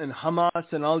Hezbollah and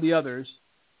Hamas and all the others,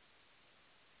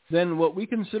 then what we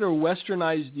consider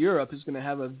westernized Europe is going to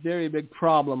have a very big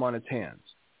problem on its hands.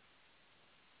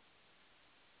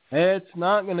 It's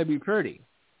not going to be pretty.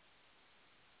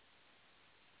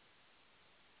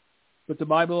 But the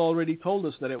Bible already told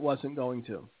us that it wasn't going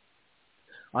to.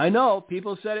 I know,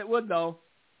 people said it would, though.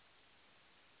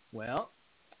 Well,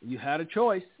 you had a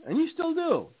choice, and you still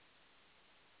do.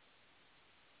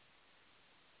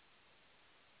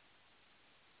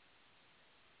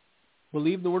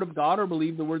 Believe the word of God or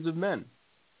believe the words of men.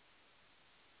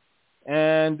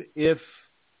 And if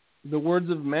the words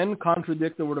of men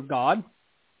contradict the word of God,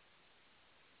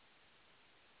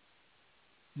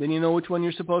 then you know which one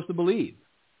you're supposed to believe.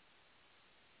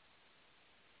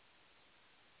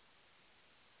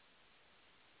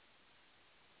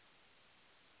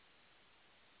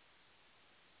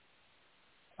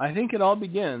 I think it all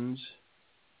begins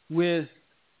with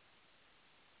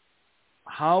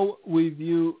how we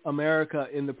view America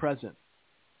in the present.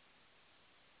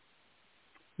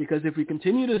 Because if we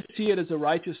continue to see it as a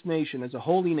righteous nation, as a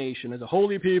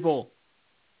holy people,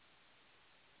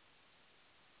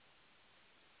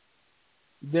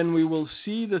 then we will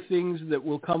see the things that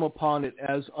will come upon it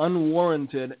as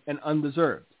unwarranted and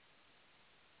undeserved.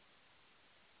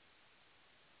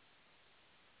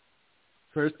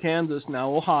 First Kansas,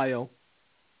 now Ohio.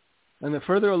 And the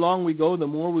further along we go, the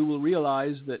more we will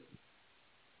realize that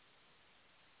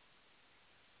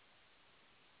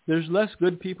there's less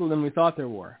good people than we thought there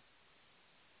were.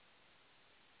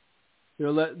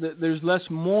 There's less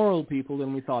moral people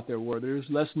than we thought there were. There's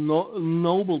less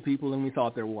noble people than we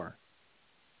thought there were.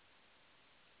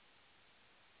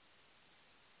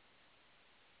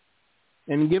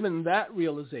 And given that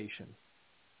realization,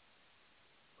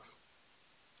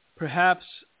 perhaps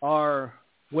our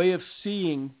way of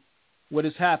seeing what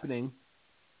is happening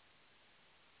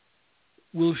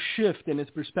will shift in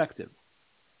its perspective.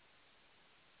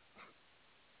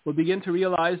 We'll begin to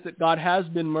realize that God has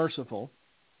been merciful,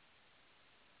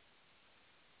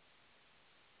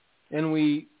 and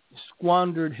we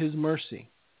squandered his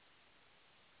mercy.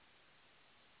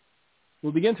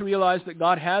 We'll begin to realize that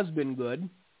God has been good,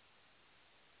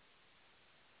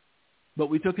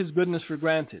 but we took his goodness for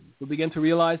granted. We'll begin to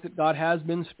realize that God has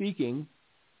been speaking,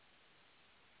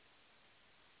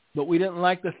 but we didn't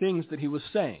like the things that he was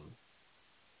saying.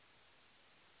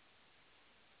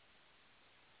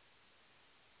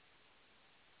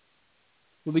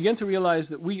 We'll begin to realize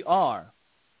that we are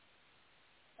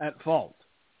at fault.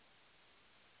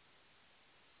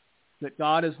 That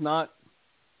God is not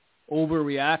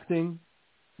overreacting,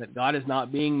 that God is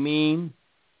not being mean,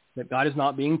 that God is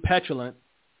not being petulant,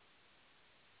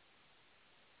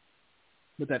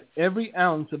 but that every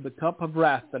ounce of the cup of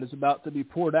wrath that is about to be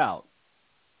poured out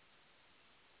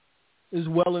is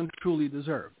well and truly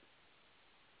deserved.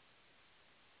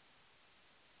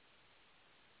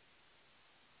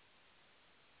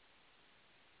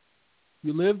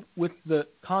 You live with the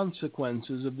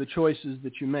consequences of the choices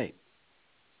that you make.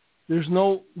 There's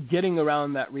no getting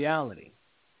around that reality.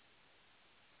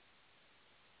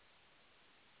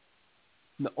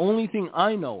 The only thing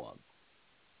I know of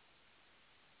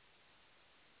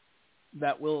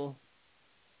that will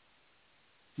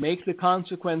make the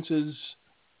consequences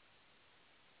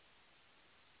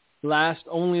last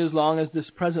only as long as this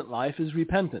present life is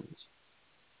repentance.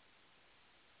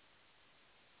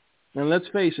 And let's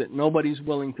face it, nobody's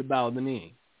willing to bow the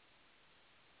knee.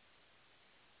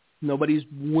 Nobody's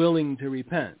willing to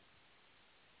repent.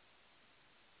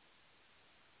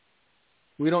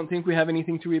 We don't think we have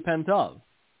anything to repent of.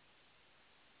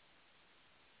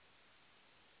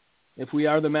 If we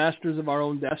are the masters of our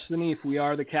own destiny, if we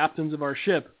are the captains of our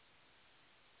ship,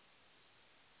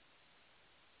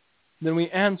 then we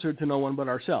answer to no one but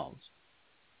ourselves.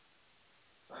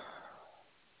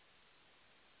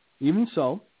 Even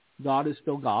so, God is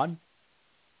still God.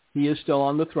 He is still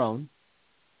on the throne.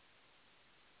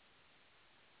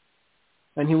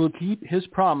 and he will keep his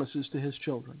promises to his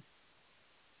children.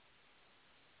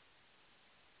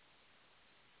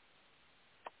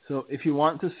 So if you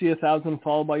want to see 1,000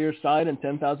 fall by your side and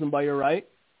 10,000 by your right,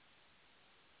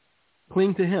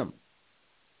 cling to him.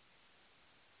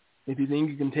 If you think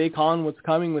you can take on what's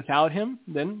coming without him,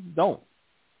 then don't.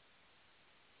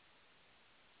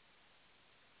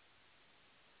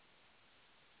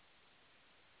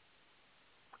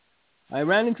 I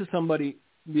ran into somebody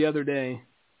the other day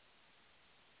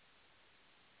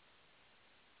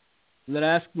that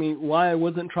asked me why I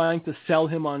wasn't trying to sell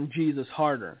him on Jesus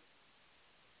harder.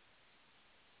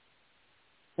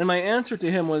 And my answer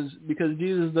to him was because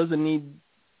Jesus doesn't need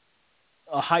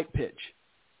a hype pitch.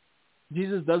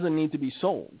 Jesus doesn't need to be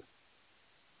sold.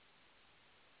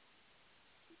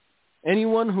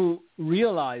 Anyone who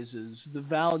realizes the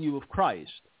value of Christ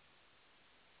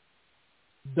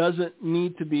doesn't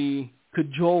need to be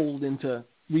cajoled into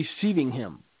receiving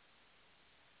him.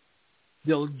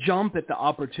 They'll jump at the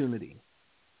opportunity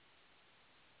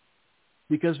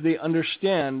because they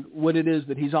understand what it is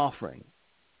that he's offering.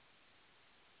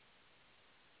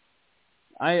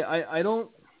 I don't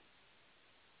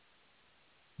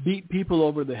beat people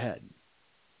over the head.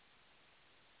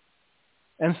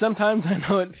 And sometimes I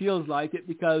know it feels like it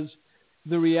because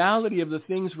the reality of the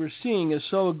things we're seeing is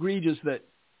so egregious that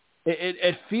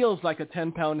it feels like a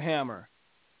 10-pound hammer.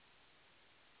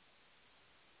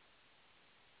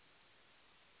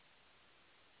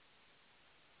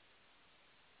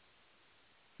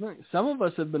 Some of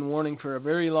us have been warning for a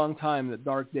very long time that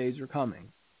dark days are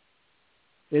coming.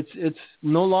 It's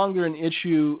no longer an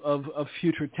issue of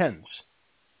future tense.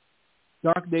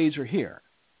 Dark days are here.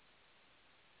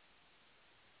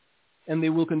 And they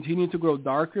will continue to grow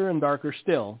darker and darker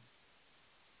still.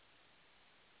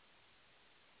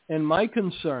 And my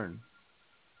concern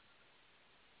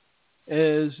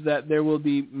is that there will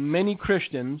be many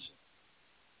Christians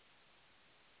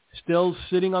still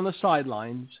sitting on the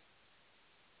sidelines,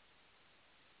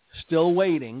 still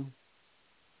waiting,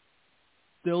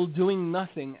 still doing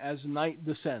nothing as night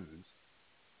descends.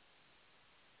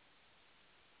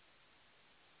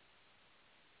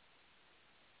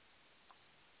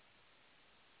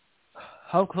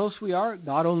 How close we are,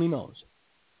 God only knows.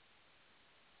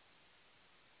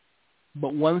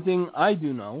 But one thing I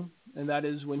do know, and that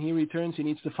is when he returns, he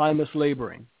needs to find us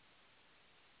laboring.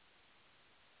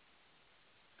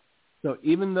 So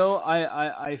even though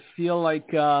I feel like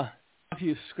if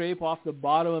you scrape off the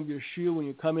bottom of your shoe when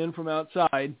you come in from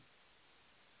outside,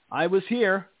 I was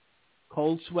here,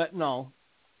 cold sweat and all.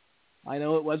 I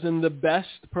know it wasn't the best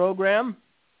program,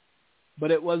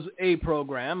 but it was a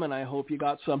program, and I hope you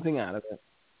got something out of it.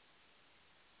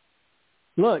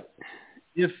 Look,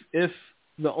 if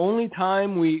the only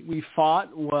time we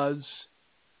fought was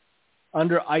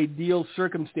under ideal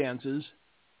circumstances,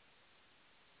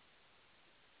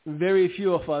 very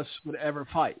few of us would ever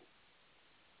fight.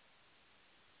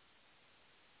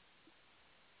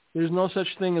 There's no such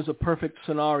thing as a perfect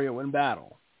scenario in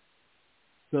battle.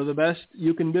 So the best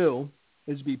you can do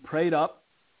is be prayed up,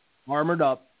 armored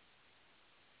up,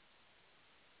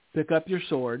 pick up your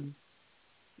sword,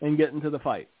 and get into the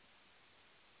fight.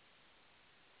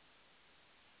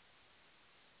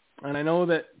 And I know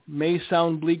that may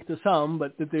sound bleak to some,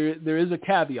 but that there is a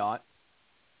caveat.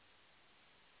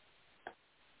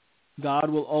 God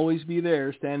will always be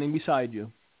there standing beside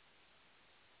you.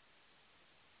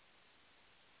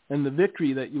 And the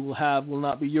victory that you will have will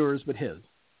not be yours but his.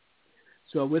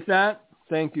 So with that,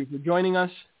 thank you for joining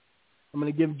us. I'm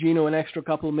going to give Gino an extra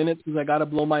couple of minutes because I got to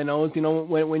blow my nose. You know,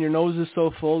 when your nose is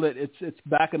so full that it's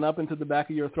backing up into the back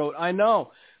of your throat. I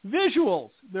know.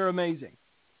 Visuals, they're amazing.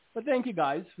 But thank you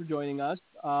guys for joining us.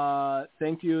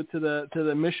 Thank you to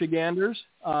the Michiganders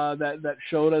that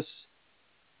showed us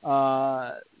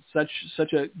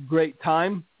such a great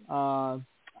time. I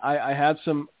had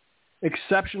some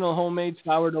exceptional homemade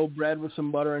sourdough bread with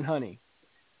some butter and honey.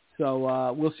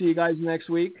 So we'll see you guys next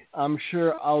week. I'm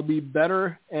sure I'll be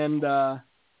better and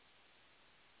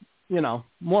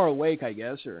more awake, I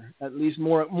guess, or at least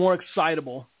more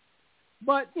excitable.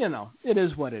 But it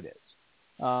is what it is.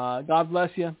 God bless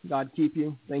you. God keep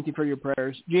you. Thank you for your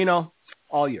prayers. Gino,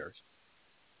 all yours.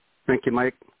 Thank you,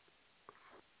 Mike.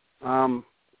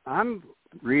 I'm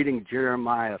reading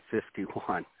Jeremiah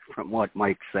 51 from what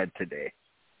Mike said today.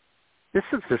 This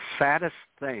is the saddest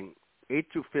thing, 8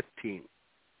 through 15.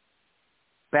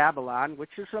 Babylon, which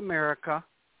is America,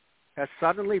 has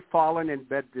suddenly fallen and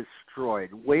been destroyed.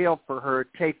 Wail for her,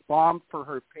 take balm for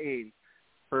her pain.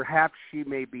 Perhaps she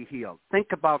may be healed. Think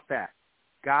about that.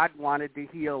 God wanted to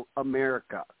heal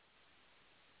America.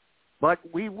 But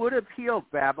we would have healed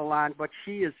Babylon, but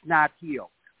she is not healed.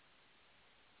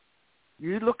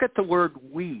 You look at the word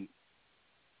we.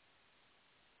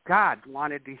 God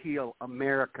wanted to heal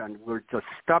America, and we're just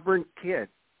stubborn kid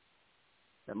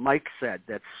that Mike said,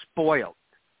 that's spoiled,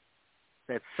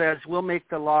 that says we'll make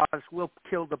the laws, we'll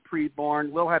kill the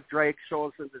preborn, we'll have drag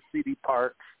shows in the city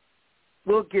parks,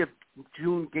 we'll give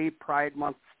June Gay Pride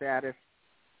Month status.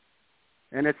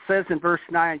 And it says in verse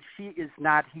 9, she is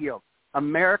not healed.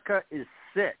 America is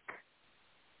sick,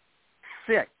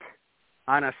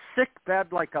 on a sick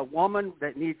bed like a woman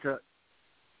that needs a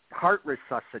heart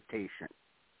resuscitation.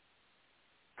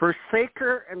 Forsake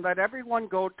her and let everyone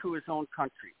go to his own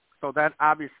country. So that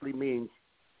obviously means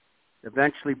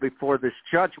eventually before this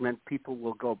judgment, people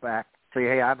will go back and say,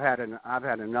 hey, I've had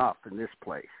enough in this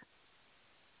place.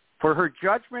 For her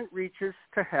judgment reaches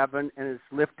to heaven and is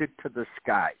lifted to the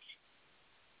skies.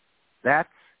 That's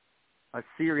a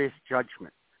serious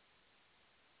judgment.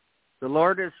 The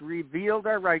Lord has revealed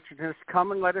our righteousness.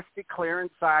 Come and let us declare and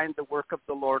sign the work of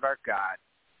the Lord our God.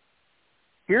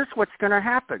 Here's what's going to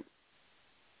happen.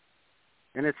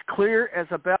 And it's clear as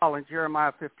a bell in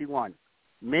Jeremiah 51.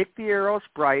 Make the arrows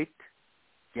bright,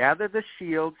 gather the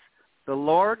shields. The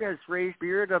Lord has raised the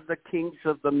spirit of the kings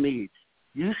of the Medes.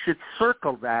 You should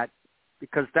circle that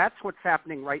because that's what's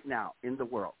happening right now in the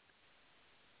world.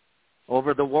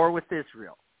 Over the war with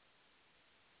Israel.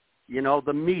 You know,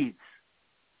 the Medes,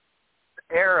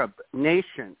 the Arab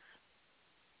nations,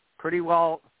 pretty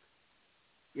well,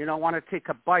 want to take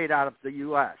a bite out of the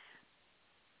U.S.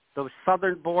 The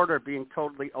southern border being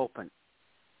totally open.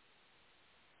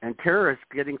 And terrorists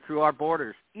getting through our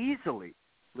borders easily,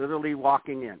 literally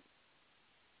walking in.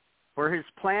 For his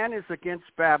plan is against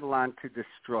Babylon to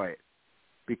destroy it,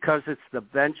 because it's the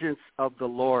vengeance of the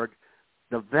Lord,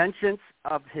 the vengeance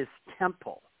of his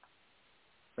temple.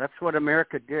 That's what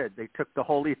America did. They took the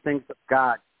holy things of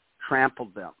God,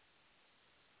 trampled them.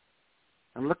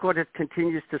 And look what it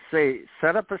continues to say.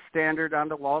 Set up a standard on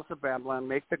the walls of Babylon,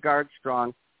 make the guard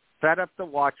strong, set up the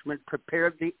watchmen,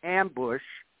 prepare the ambushes,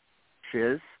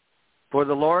 for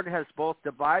the Lord has both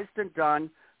devised and done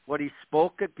what he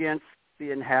spoke against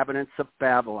the inhabitants of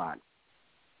Babylon.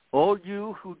 O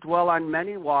you who dwell on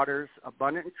many waters,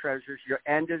 abundant in treasures, your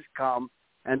end is come,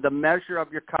 and the measure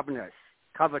of your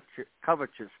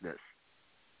covetousness.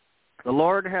 The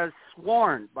Lord has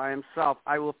sworn by himself,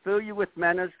 I will fill you with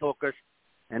men as locusts,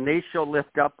 and they shall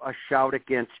lift up a shout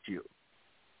against you.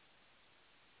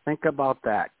 Think about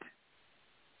that.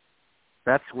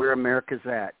 That's where America's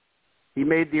at. He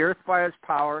made the earth by his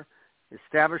power,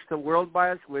 established the world by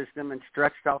his wisdom, and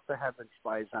stretched out the heavens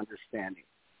by his understanding.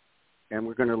 And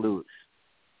we're going to lose.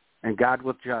 And God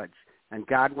will judge. And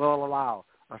God will allow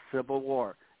a civil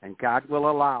war. And God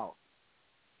will allow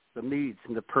the Medes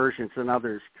and the Persians and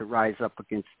others to rise up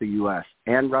against the U.S.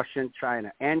 and Russia and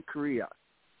China and Korea.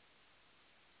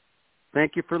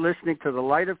 Thank you for listening to the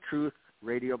Light of Truth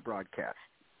radio broadcast.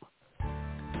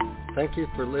 Thank you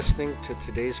for listening to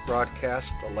today's broadcast,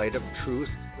 The Light of Truth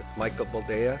with Michael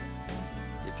Boldea.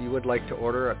 If you would like to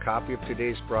order a copy of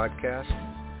today's broadcast,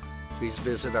 please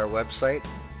visit our website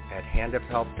at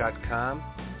handofhelp.com.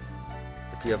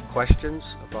 If you have questions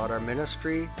about our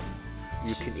ministry,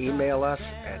 you can email us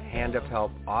at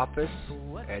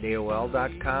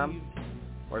handofhelpoffice@aol.com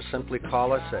or simply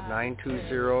call us at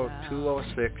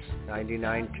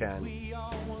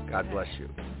 920-206-9910. God bless you.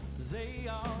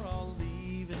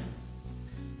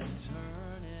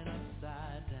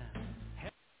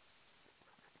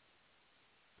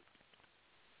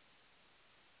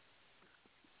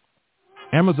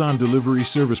 Amazon Delivery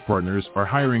Service Partners are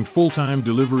hiring full-time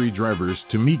delivery drivers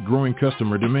to meet growing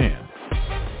customer demand.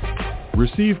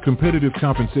 Receive competitive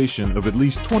compensation of at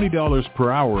least $20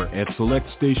 per hour at select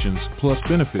stations plus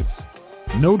benefits.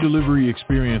 No delivery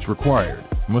experience required.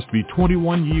 Must be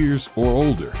 21 years or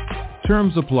older.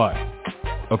 Terms apply.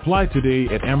 Apply today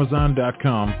at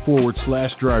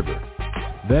amazon.com/driver.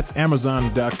 That's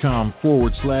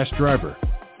amazon.com/driver.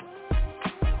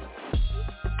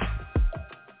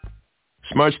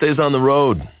 Smart stays on the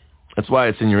road. That's why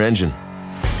it's in your engine.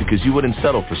 Because you wouldn't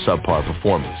settle for subpar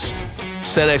performance.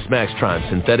 Cenex MaxTron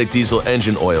synthetic diesel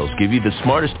engine oils give you the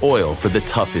smartest oil for the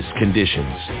toughest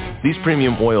conditions. These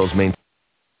premium oils maintain